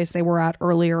same place they were at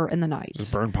earlier in the night.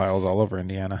 There's burn piles all over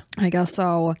Indiana. I guess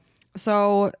so.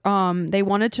 So they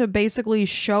wanted to basically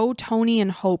show Tony and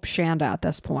Hope Shanda at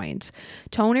this point.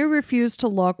 Tony refused to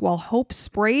look while Hope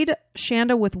sprayed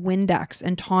Shanda with Windex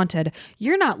and taunted,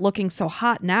 "You're not looking so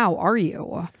hot now, are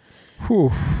you?"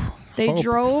 Whew. They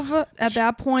drove at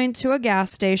that point to a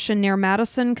gas station near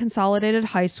Madison Consolidated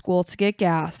High School to get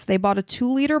gas. They bought a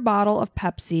 2-liter bottle of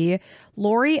Pepsi.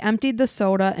 Lori emptied the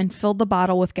soda and filled the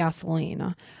bottle with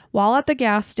gasoline. While at the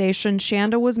gas station,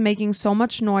 Shanda was making so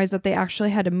much noise that they actually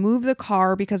had to move the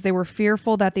car because they were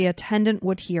fearful that the attendant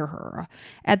would hear her.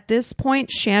 At this point,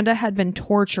 Shanda had been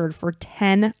tortured for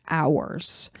 10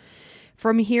 hours.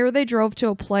 From here, they drove to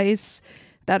a place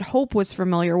that Hope was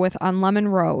familiar with on Lemon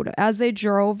Road. As they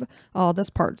drove, oh, this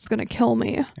part's going to kill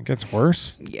me. It gets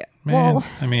worse? Yeah. Man, well,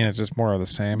 I mean, it's just more of the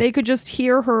same. They could just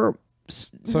hear her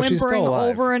whimpering alive.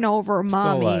 over and over,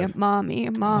 "Mommy, mommy,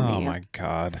 mommy." Oh my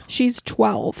God. She's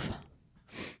 12.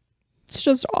 It's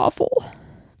just awful.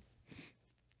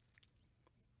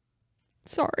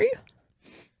 Sorry.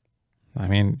 I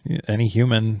mean, any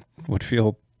human would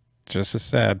feel just as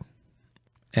sad.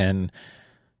 And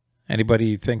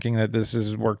anybody thinking that this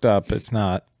is worked up, it's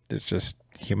not. It's just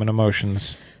human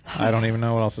emotions. I don't even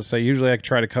know what else to say. Usually I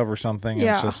try to cover something.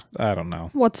 Yeah. It's just, I don't know.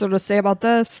 What's there to say about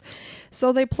this?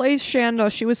 So they placed Shanda.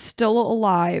 She was still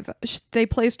alive. They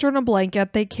placed her in a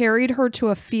blanket. They carried her to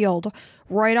a field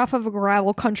right off of a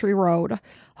gravel country road.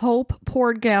 Hope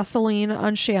poured gasoline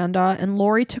on Shanda, and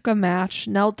Lori took a match,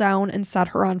 knelt down, and set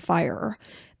her on fire.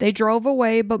 They drove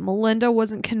away, but Melinda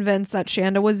wasn't convinced that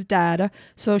Shanda was dead,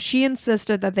 so she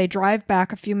insisted that they drive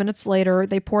back a few minutes later.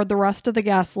 They poured the rest of the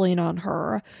gasoline on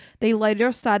her. They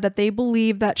later said that they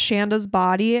believed that Shanda's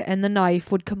body and the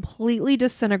knife would completely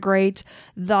disintegrate,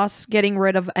 thus getting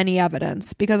rid of any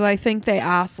evidence. Because I think they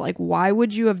asked, like, why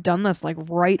would you have done this, like,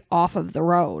 right off of the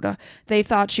road? They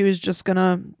thought she was just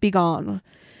gonna be gone.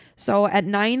 So at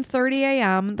 9:30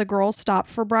 a.m., the girls stopped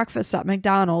for breakfast at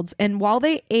McDonald's, and while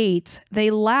they ate,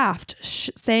 they laughed,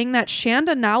 saying that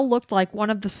Shanda now looked like one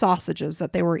of the sausages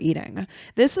that they were eating.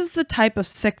 This is the type of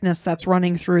sickness that's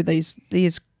running through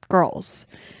these girls.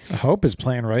 Hope is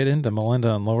playing right into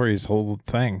Melinda and Lori's whole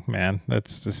thing, man.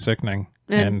 That's just sickening.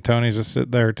 And Tony's just sitting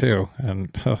there too, and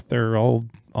they're all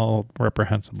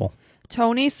reprehensible.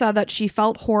 Toni said that she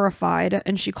felt horrified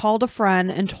and she called a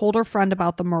friend and told her friend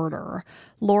about the murder.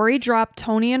 Lori dropped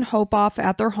Toni and Hope off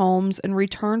at their homes and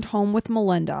returned home with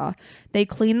Melinda. They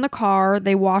cleaned the car,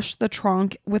 they washed the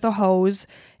trunk with a hose,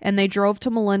 and they drove to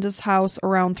Melinda's house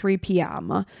around 3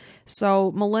 p.m.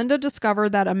 So Melinda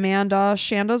discovered that Amanda,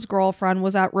 Shanda's girlfriend,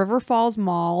 was at River Falls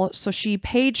Mall, so she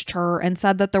paged her and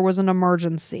said that there was an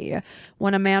emergency.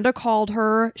 When Amanda called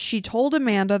her, she told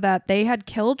Amanda that they had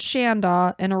killed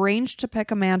Shanda and arranged to pick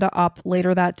Amanda up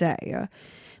later that day.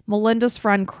 Melinda's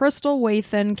friend Crystal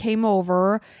Wathan came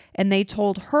over and they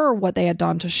told her what they had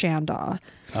done to Shanda.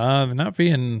 Not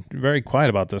being very quiet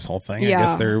about this whole thing. Yeah. I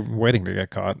guess they're waiting to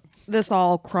get caught. This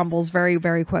all crumbles very,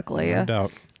 very quickly. No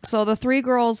doubt. So the three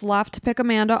girls left to pick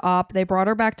Amanda up. They brought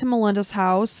her back to Melinda's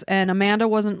house, and Amanda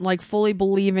wasn't like fully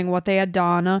believing what they had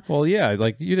done. Well, yeah,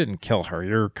 like you didn't kill her.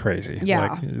 You're crazy.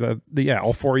 Yeah. Like,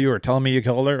 all four of you are telling me you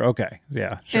killed her. Okay.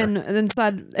 Yeah, sure. And then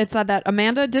it said that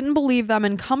Amanda didn't believe them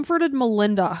and comforted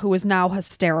Melinda, who is now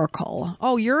hysterical.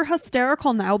 Oh, you're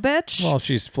hysterical now, bitch? Well,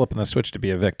 she's flipping the switch to be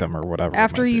a victim or whatever.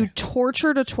 After you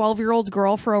tortured a 12-year-old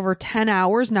girl for over 10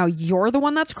 hours, now you're the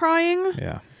one that's crying?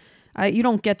 Yeah. You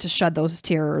don't get to shed those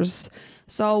tears.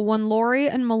 So when Lori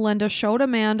and Melinda showed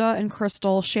Amanda and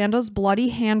Crystal Shanda's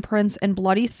bloody handprints and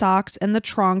bloody socks in the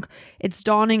trunk, it's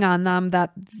dawning on them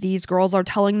that these girls are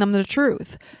telling them the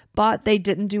truth. But they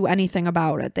didn't do anything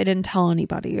about it. They didn't tell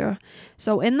anybody.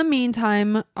 So in the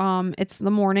meantime, it's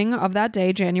the morning of that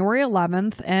day, January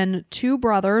 11th, and two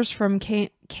brothers from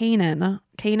Canaan,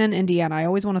 Indiana. I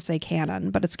always want to say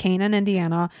Canaan, but it's Canaan,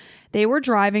 Indiana. They were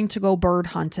driving to go bird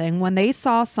hunting when they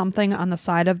saw something on the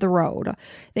side of the road.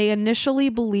 They initially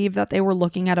believed that they were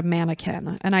looking at a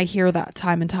mannequin, and I hear that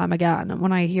time and time again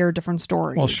when I hear different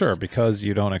stories. Well, sure, because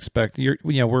you don't expect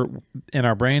we're in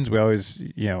our brains. We always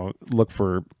look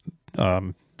for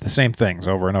the same things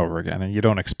over and over again, and you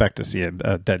don't expect to see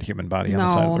a dead human body on the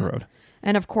side of the road.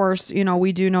 And of course,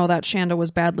 we do know that Shanda was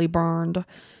badly burned.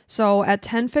 So at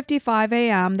 10:55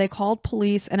 a.m., they called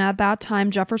police, and at that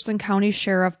time, Jefferson County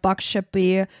Sheriff Buck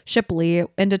Shipley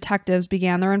and detectives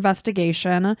began their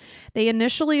investigation. They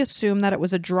initially assumed that it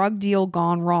was a drug deal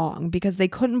gone wrong because they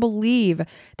couldn't believe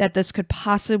that this could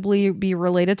possibly be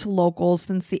related to locals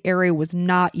since the area was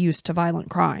not used to violent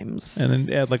crimes. And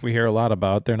then, like we hear a lot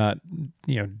about, they're not,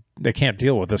 they can't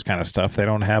deal with this kind of stuff. They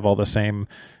don't have all the same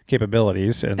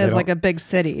capabilities. And as like a big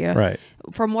city. Right.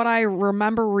 From what I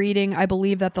remember reading, I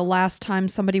believe that the last time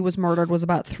somebody was murdered was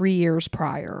about 3 years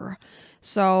prior.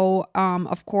 So,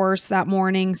 of course, that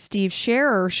morning, Steve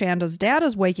Sharer, Shanda's dad,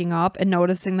 is waking up and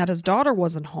noticing that his daughter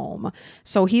wasn't home.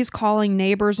 So he's calling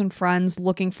neighbors and friends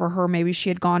looking for her. Maybe she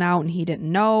had gone out and he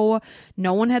didn't know.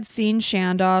 No one had seen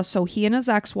Shanda. So he and his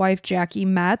ex-wife, Jacque,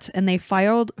 met and they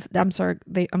filed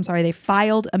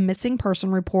a missing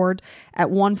person report at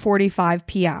 1:45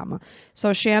 p.m. So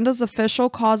Shanda's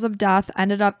official cause of death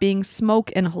ended up being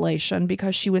smoke inhalation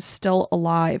because she was still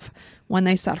alive when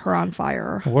they set her on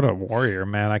fire. What a warrior,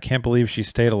 man. I can't believe she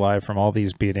stayed alive from all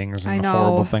these beatings and the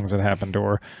horrible things that happened to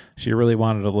her. She really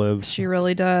wanted to live. She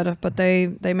really did, but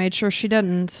they made sure she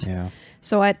didn't. Yeah.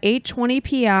 So at 8:20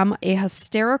 p.m., a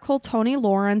hysterical Toni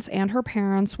Lawrence and her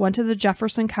parents went to the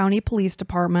Jefferson County Police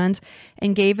Department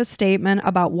and gave a statement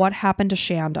about what happened to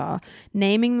Shanda,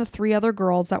 naming the three other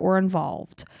girls that were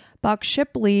involved. Buck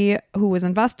Shipley, who was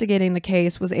investigating the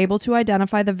case, was able to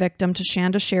identify the victim to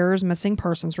Shanda Sharer's missing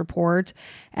persons report,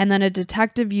 and then a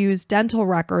detective used dental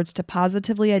records to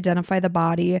positively identify the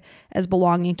body as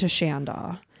belonging to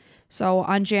Shanda. So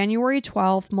on January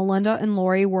 12th, Melinda and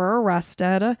Lori were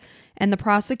arrested, and the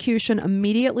prosecution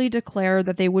immediately declared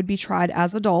that they would be tried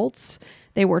as adults.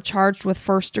 They were charged with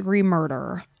first-degree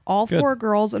murder. All four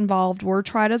girls involved were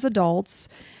tried as adults.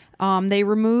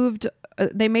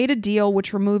 They made a deal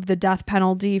which removed the death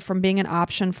penalty from being an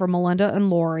option for Melinda and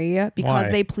Lori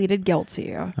because they pleaded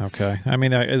guilty. Okay. I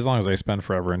mean, as long as they spend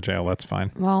forever in jail, that's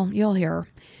fine. Well, you'll hear.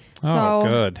 Oh,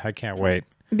 good. I can't wait.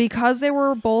 Because they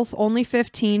were both only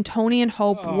 15, Toni and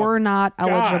Hope were not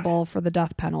eligible for the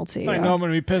death penalty. I know I'm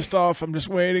going to be pissed off. I'm just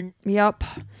waiting. Yep.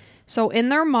 So in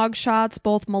their mugshots,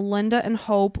 both Melinda and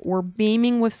Hope were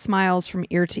beaming with smiles from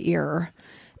ear to ear.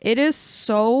 It is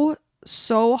so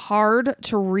hard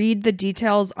to read the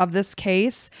details of this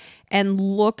case and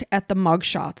look at the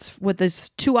mugshots with this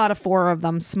 2 out of 4 of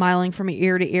them smiling from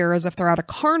ear to ear as if they're at a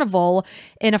carnival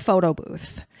in a photo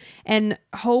booth. And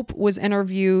Hope was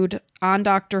interviewed on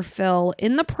Dr. Phil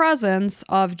in the presence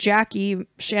of Jacque,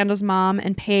 Shanda's mom,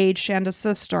 and Paige, Shanda's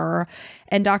sister.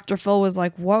 And Dr. Phil was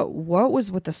like, what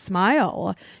was with the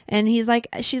smile? And she's like,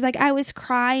 I was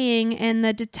crying and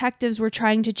the detectives were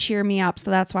trying to cheer me up.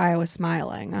 So that's why I was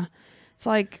smiling. It's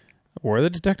like, Were the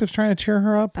detectives trying to cheer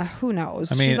her up? Who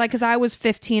knows? I mean, she's like, because I was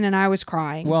 15 and I was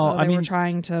crying. Well, so they were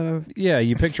trying to. Yeah,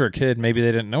 you picture a kid. Maybe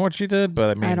they didn't know what she did,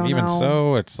 but I mean, even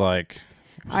so, it's like.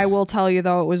 I will tell you,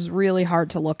 though, it was really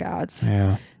hard to look at.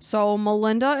 Yeah. So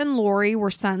Melinda and Lori were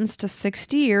sentenced to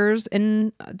 60 years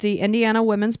in the Indiana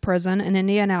Women's Prison in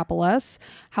Indianapolis.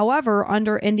 However,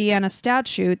 under Indiana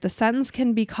statute, the sentence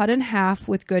can be cut in half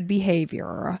with good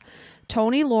behavior.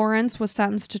 Toni Lawrence was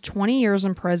sentenced to 20 years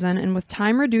in prison, and with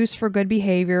time reduced for good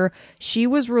behavior, she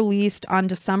was released on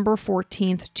December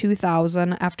 14th,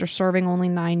 2000, after serving only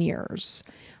 9 years.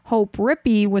 Hope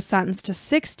Rippey was sentenced to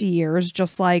 60 years,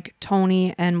 just like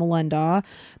Toni and Melinda,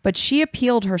 but she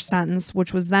appealed her sentence,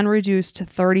 which was then reduced to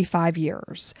 35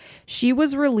 years. She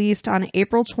was released on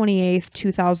April 28th,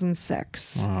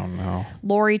 2006. Oh, no.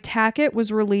 Lori Tackett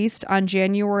was released on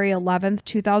January 11th,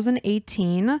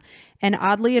 2018, and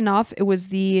oddly enough, it was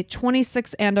the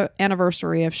 26th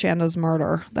anniversary of Shanda's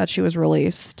murder that she was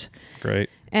released. Great.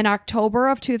 In October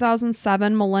of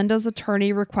 2007, Melinda's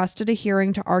attorney requested a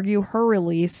hearing to argue her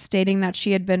release, stating that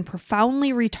she had been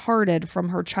profoundly retarded from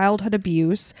her childhood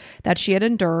abuse that she had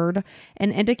endured,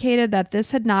 and indicated that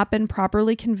this had not been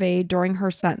properly conveyed during her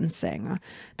sentencing.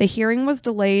 The hearing was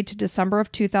delayed to December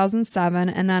of 2007,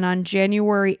 and then on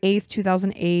January 8th,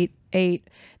 2008,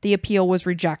 the appeal was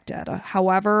rejected.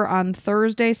 However, on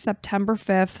Thursday, September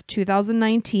 5th,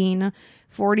 2019,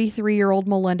 43-year-old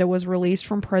Melinda was released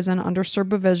from prison under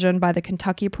supervision by the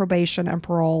Kentucky Probation and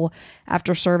Parole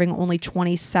after serving only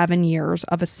 27 years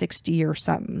of a 60-year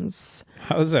sentence.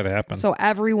 How does that happen? So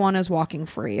everyone is walking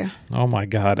free. Oh my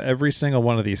God. Every single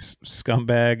one of these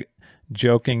scumbag,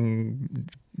 joking,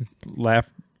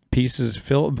 laugh pieces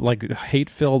filled, like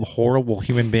hate-filled, horrible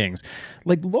human beings.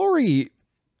 Like Lori,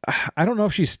 I don't know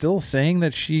if she's still saying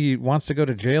that she wants to go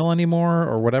to jail anymore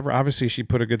or whatever. Obviously, she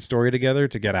put a good story together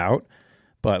to get out.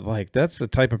 But like, that's the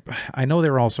type of, I know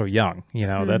they were also young, you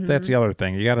know, that's the other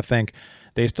thing. You got to think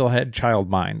they still had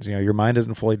child minds. You know, your mind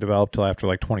isn't fully developed till after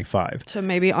like 25. To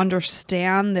maybe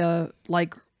understand the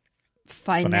like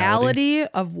finality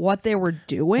of what they were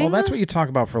doing. Well, that's what you talk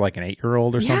about for like an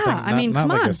 8-year-old or something. I mean, come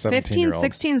like on, 15,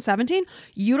 16, 17.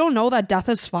 You don't know that death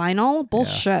is final?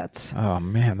 Bullshit. Yeah. Oh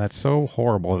man, that's so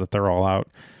horrible that they're all out.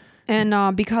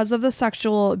 And because of the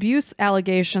sexual abuse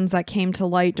allegations that came to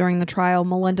light during the trial,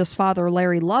 Melinda's father,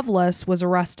 Larry Loveless, was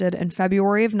arrested in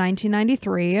February of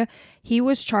 1993. He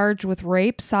was charged with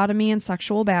rape, sodomy, and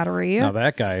sexual battery. Now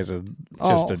that guy is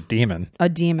just a demon. A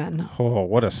demon. Oh,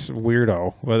 what a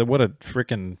weirdo. What a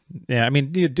freaking... Yeah, I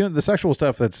mean, doing the sexual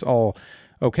stuff that's all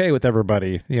okay with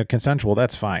everybody, you know, consensual,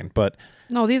 that's fine. But...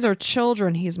 No, these are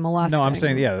children he's molesting. No, I'm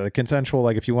saying, yeah, the consensual,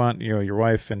 like if you want, you know, your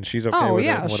wife and she's okay with it. Oh,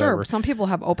 yeah, sure. Some people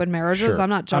have open marriages. Sure. I'm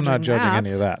not judging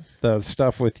any of that. The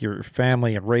stuff with your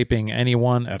family and raping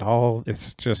anyone at all,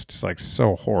 it's just like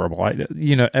so horrible.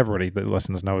 You know, everybody that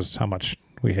listens knows how much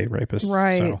we hate rapists.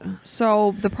 Right.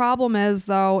 So the problem is,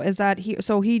 though, is that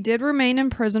he did remain in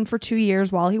prison for 2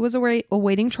 years while he was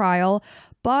awaiting trial.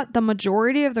 But the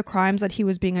majority of the crimes that he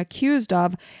was being accused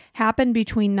of happened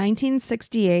between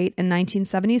 1968 and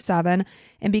 1977,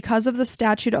 and because of the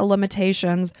statute of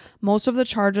limitations, most of the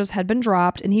charges had been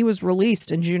dropped, and he was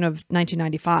released in June of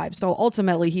 1995. So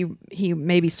ultimately, he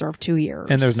maybe served 2 years.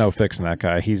 And there's no fixing that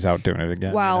guy. He's out doing it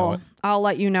again. Well, you know I'll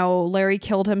let you know, Larry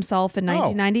killed himself in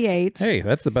 1998. Hey,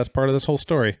 that's the best part of this whole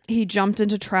story. He jumped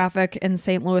into traffic in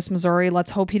St. Louis, Missouri.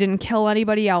 Let's hope he didn't kill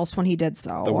anybody else when he did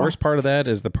so. The worst part of that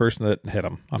is the person that hit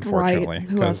him, unfortunately. Right,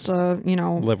 who has to, you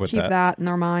know, live with keep that in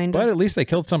their mind. But at least they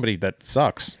killed somebody that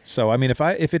sucks. So, I mean,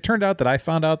 if it turned out that I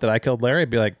found out that I killed Larry, I'd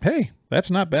be like, hey,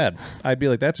 that's not bad. I'd be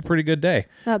like, that's a pretty good day.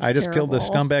 I just killed this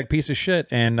scumbag piece of shit,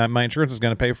 and my insurance is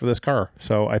going to pay for this car.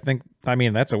 So I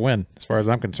mean, that's a win as far as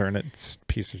I'm concerned. It's a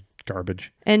piece of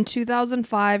garbage. In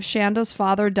 2005, Shanda's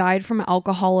father died from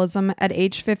alcoholism at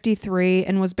age 53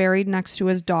 and was buried next to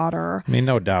his daughter. I mean,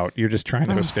 no doubt. You're just trying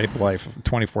to escape life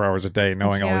 24 hours a day,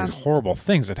 knowing all these horrible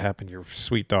things that happen to your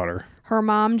sweet daughter. Her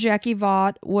mom, Jacque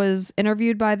Vaught, was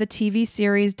interviewed by the TV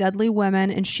series Deadly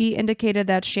Women, and she indicated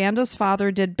that Shanda's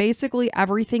father did basically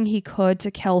everything he could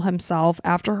to kill himself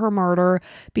after her murder,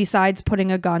 besides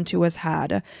putting a gun to his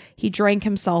head. He drank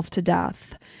himself to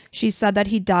death. She said that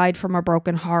he died from a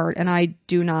broken heart, and I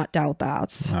do not doubt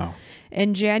that. No.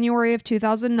 In January of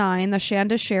 2009, the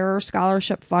Shanda Sharer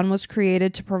Scholarship Fund was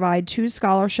created to provide 2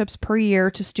 scholarships per year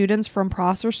to students from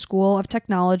Prosser School of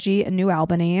Technology in New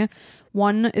Albany.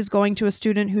 One is going to a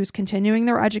student who's continuing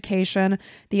their education.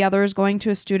 The other is going to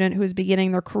a student who is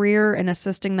beginning their career and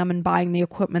assisting them in buying the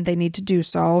equipment they need to do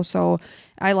so. So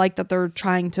I like that they're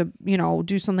trying to, you know,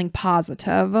 do something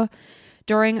positive.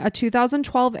 During a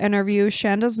 2012 interview,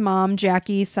 Shanda's mom,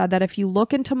 Jacque, said that if you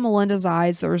look into Melinda's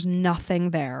eyes, there's nothing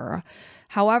there.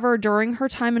 However, during her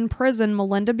time in prison,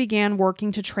 Melinda began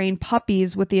working to train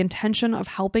puppies with the intention of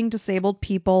helping disabled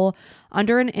people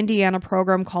under an Indiana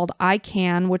program called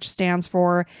ICAN, which stands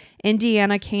for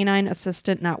Indiana Canine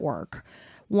Assistant Network.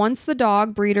 One of the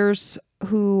dog breeders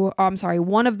who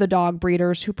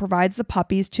provides the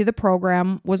puppies to the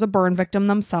program was a burn victim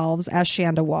themselves, as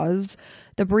Shanda was.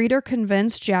 The breeder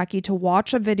convinced Jacque to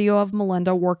watch a video of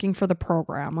Melinda working for the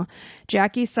program.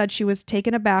 Jacque said she was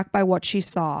taken aback by what she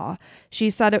saw. She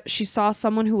said she saw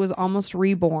someone who was almost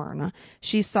reborn.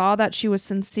 She saw that she was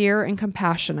sincere and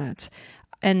compassionate.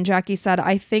 And Jacque said,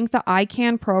 I think the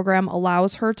ICAN program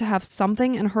allows her to have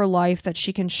something in her life that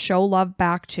she can show love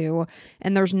back to,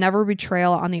 and there's never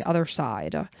betrayal on the other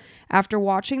side. After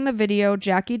watching the video,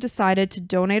 Jacque decided to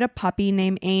donate a puppy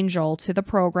named Angel to the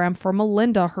program for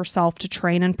Melinda herself to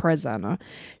train in prison.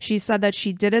 She said that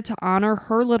she did it to honor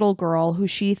her little girl, who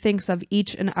she thinks of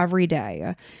each and every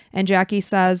day. And Jacque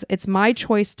says, it's my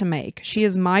choice to make. She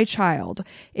is my child.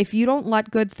 If you don't let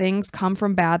good things come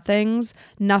from bad things,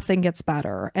 nothing gets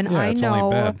better. And I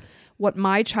know what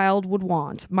my child would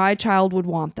want. My child would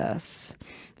want this.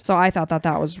 So I thought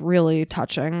that was really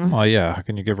touching. Well, yeah. How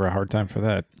can you give her a hard time for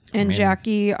that? And Jacque,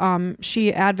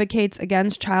 she advocates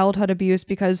against childhood abuse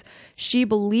because she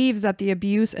believes that the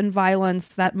abuse and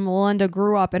violence that Melinda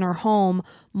grew up in her home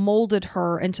molded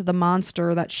her into the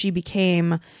monster that she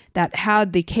became, that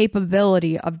had the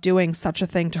capability of doing such a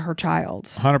thing to her child.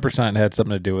 100% had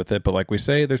something to do with it. But like we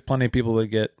say, there's plenty of people that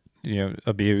get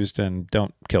abused and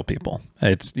don't kill people.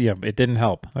 It didn't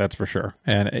help, that's for sure.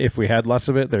 And if we had less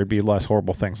of it, there'd be less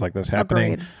horrible things like this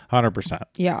happening. Agreed. 100%.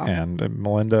 Yeah. And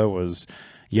Melinda was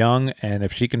young, and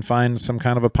if she can find some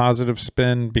kind of a positive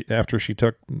spin after she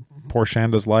took poor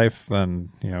Shanda's life, then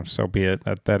so be it.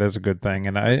 That is a good thing,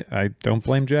 and I don't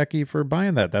blame Jacque for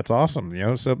buying that. That's awesome.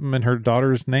 Something in her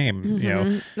daughter's name.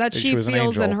 That she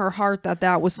feels in her heart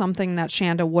that was something that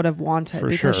Shanda would have wanted,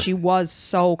 because she was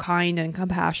so kind and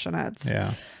compassionate.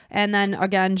 Yeah. And then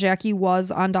again, Jacque was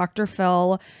on Dr.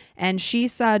 Phil, and she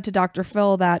said to Dr.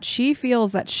 Phil that she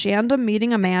feels that Shanda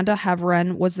meeting Amanda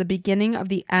Heverin was the beginning of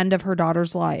the end of her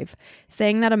daughter's life,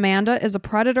 saying that Amanda is a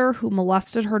predator who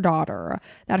molested her daughter,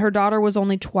 that her daughter was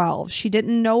only 12. She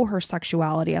didn't know her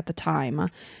sexuality at the time.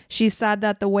 She said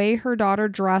that the way her daughter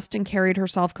dressed and carried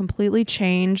herself completely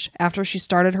changed after she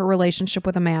started her relationship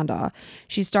with Amanda.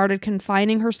 She started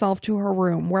confining herself to her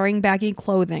room, wearing baggy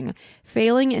clothing,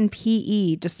 failing in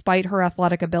PE despite her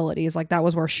athletic abilities. Like, that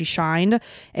was where she shined.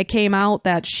 It came out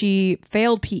that she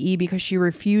failed PE because she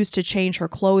refused to change her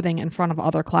clothing in front of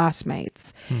other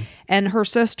classmates. And her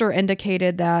sister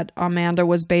indicated that Amanda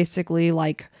was basically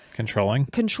like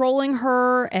controlling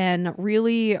her and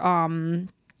really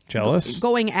jealous,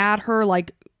 going at her.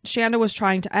 Like, Shanda was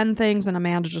trying to end things and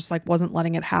Amanda just like wasn't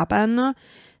letting it happen.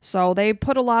 So they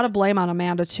put a lot of blame on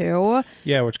Amanda too.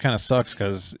 Yeah, which kind of sucks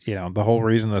because, the whole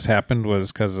reason this happened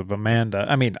was because of Amanda.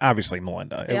 I mean, obviously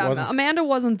Melinda. Amanda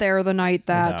wasn't there the night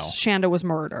that Shanda was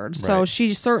murdered. So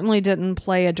she certainly didn't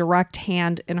play a direct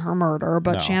hand in her murder,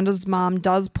 but Shanda's mom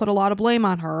does put a lot of blame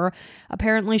on her.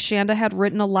 Apparently, Shanda had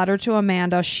written a letter to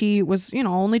Amanda. She was,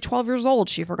 only 12 years old.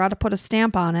 She forgot to put a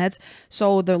stamp on it.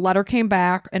 So the letter came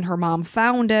back and her mom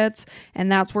found it.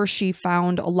 And that's where she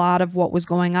found a lot of what was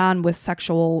going on with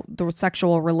the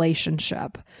sexual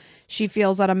relationship. She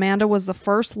feels that Amanda was the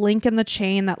first link in the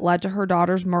chain that led to her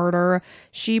daughter's murder.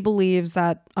 She believes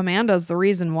that Amanda is the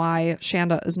reason why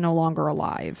Shanda is no longer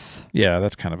alive. Yeah,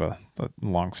 that's kind of a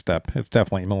long step. It's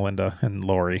definitely Melinda and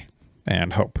Lori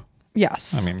and Hope.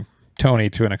 Yes. I mean, Tony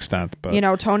to an extent, but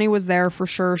Tony was there for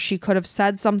sure. She could have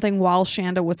said something while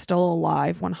Shanda was still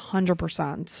alive,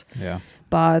 100%. Yeah.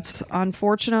 But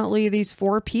unfortunately, these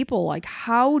 4 people, like,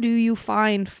 how do you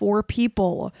find 4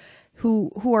 people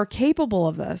who are capable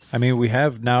of this? I mean, we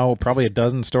have now probably a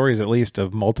dozen stories at least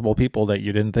of multiple people that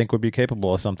you didn't think would be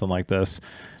capable of something like this.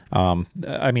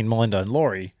 I mean, Melinda and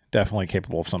Lori definitely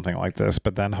capable of something like this,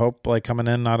 but then Hope coming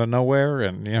in out of nowhere,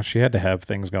 and she had to have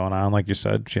things going on, like you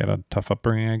said. She had a tough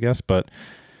upbringing, I guess, but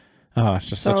it's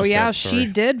just such a sad story. She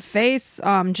did face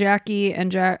Jacque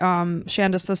and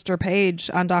Shanda's sister Paige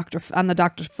on the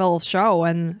Dr. Phil show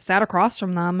and sat across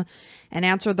from them and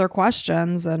answered their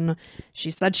questions, and she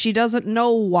said she doesn't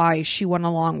know why she went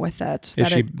along with it. Is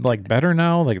she better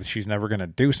now? Like, she's never going to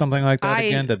do something like that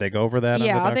again? Did they go over that?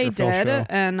 Yeah, on the Dr. Phil they did, show?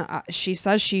 and she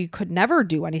says she could never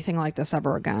do anything like this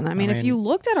ever again. I mean, if you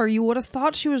looked at her, you would have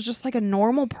thought she was just like a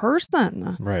normal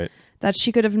person, right? That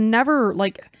she could have never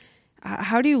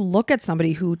How do you look at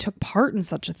somebody who took part in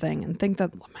such a thing and think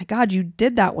that, oh my God, you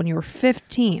did that when you were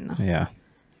 15? Yeah.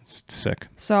 It's sick.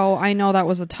 So I know that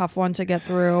was a tough one to get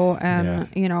through, and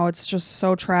you know, it's just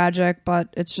so tragic, but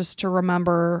it's just to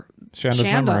remember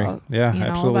Shanda. Memory. Yeah,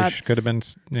 absolutely. She could have been,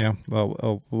 you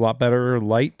know, a lot better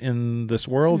light in this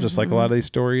world, just like a lot of these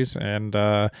stories, and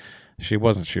she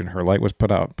wasn't shooting. Her light was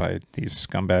put out by these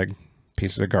scumbag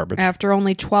pieces of garbage. After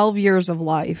only 12 years of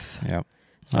life. Yep.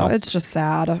 So it's just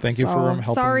sad. Thank you for helping.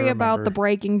 Sorry about the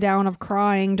breaking down of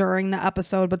crying during the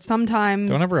episode, but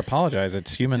sometimes don't ever apologize.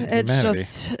 It's humanity.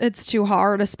 It's too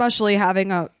hard, especially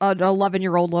having an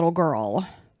 11-year-old little girl.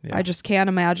 Yeah. I just can't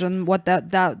imagine what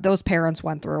those parents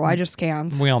went through. I just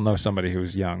can't. We all know somebody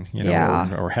who's young, you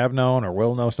know, or have known or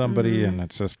will know somebody, and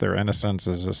it's just their innocence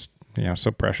is just, you know,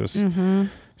 so precious.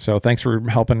 So thanks for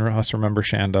helping us remember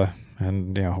Shanda,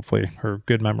 and you know, hopefully her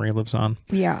good memory lives on.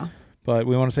 Yeah. But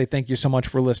we want to say thank you so much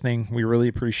for listening. We really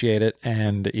appreciate it.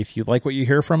 And if you like what you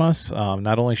hear from us,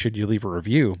 not only should you leave a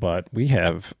review, but we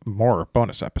have more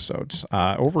bonus episodes.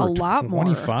 Over a lot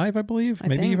 25, I believe.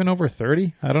 Maybe even over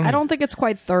 30. I don't know. I don't think it's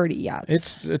quite 30 yet.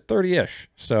 It's 30-ish.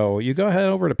 So you go ahead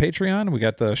over to Patreon. We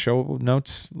got the show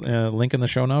notes, link in the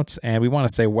show notes. And we want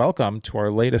to say welcome to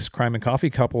our latest Crime and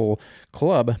Coffee Couple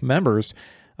Club members,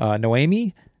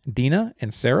 Noemi, Dina,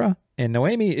 and Sarah. And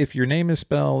Noemi, if your name is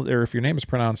spelled, or if your name is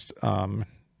pronounced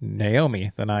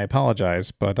Naomi, then I apologize,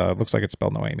 but it looks like it's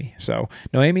spelled Noemi. So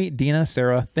Noemi, Dina,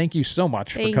 Sarah, thank you so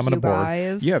much for coming aboard.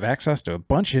 Guys. You have access to a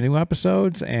bunch of new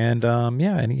episodes, and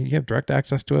and you have direct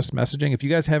access to us messaging. If you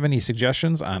guys have any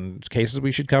suggestions on cases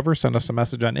we should cover, send us a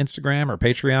message on Instagram or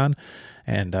Patreon,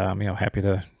 and you know, happy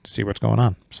to see what's going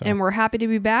on. So. And we're happy to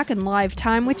be back in live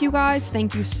time with you guys.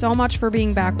 Thank you so much for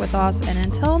being back with us, and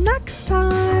until next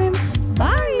time.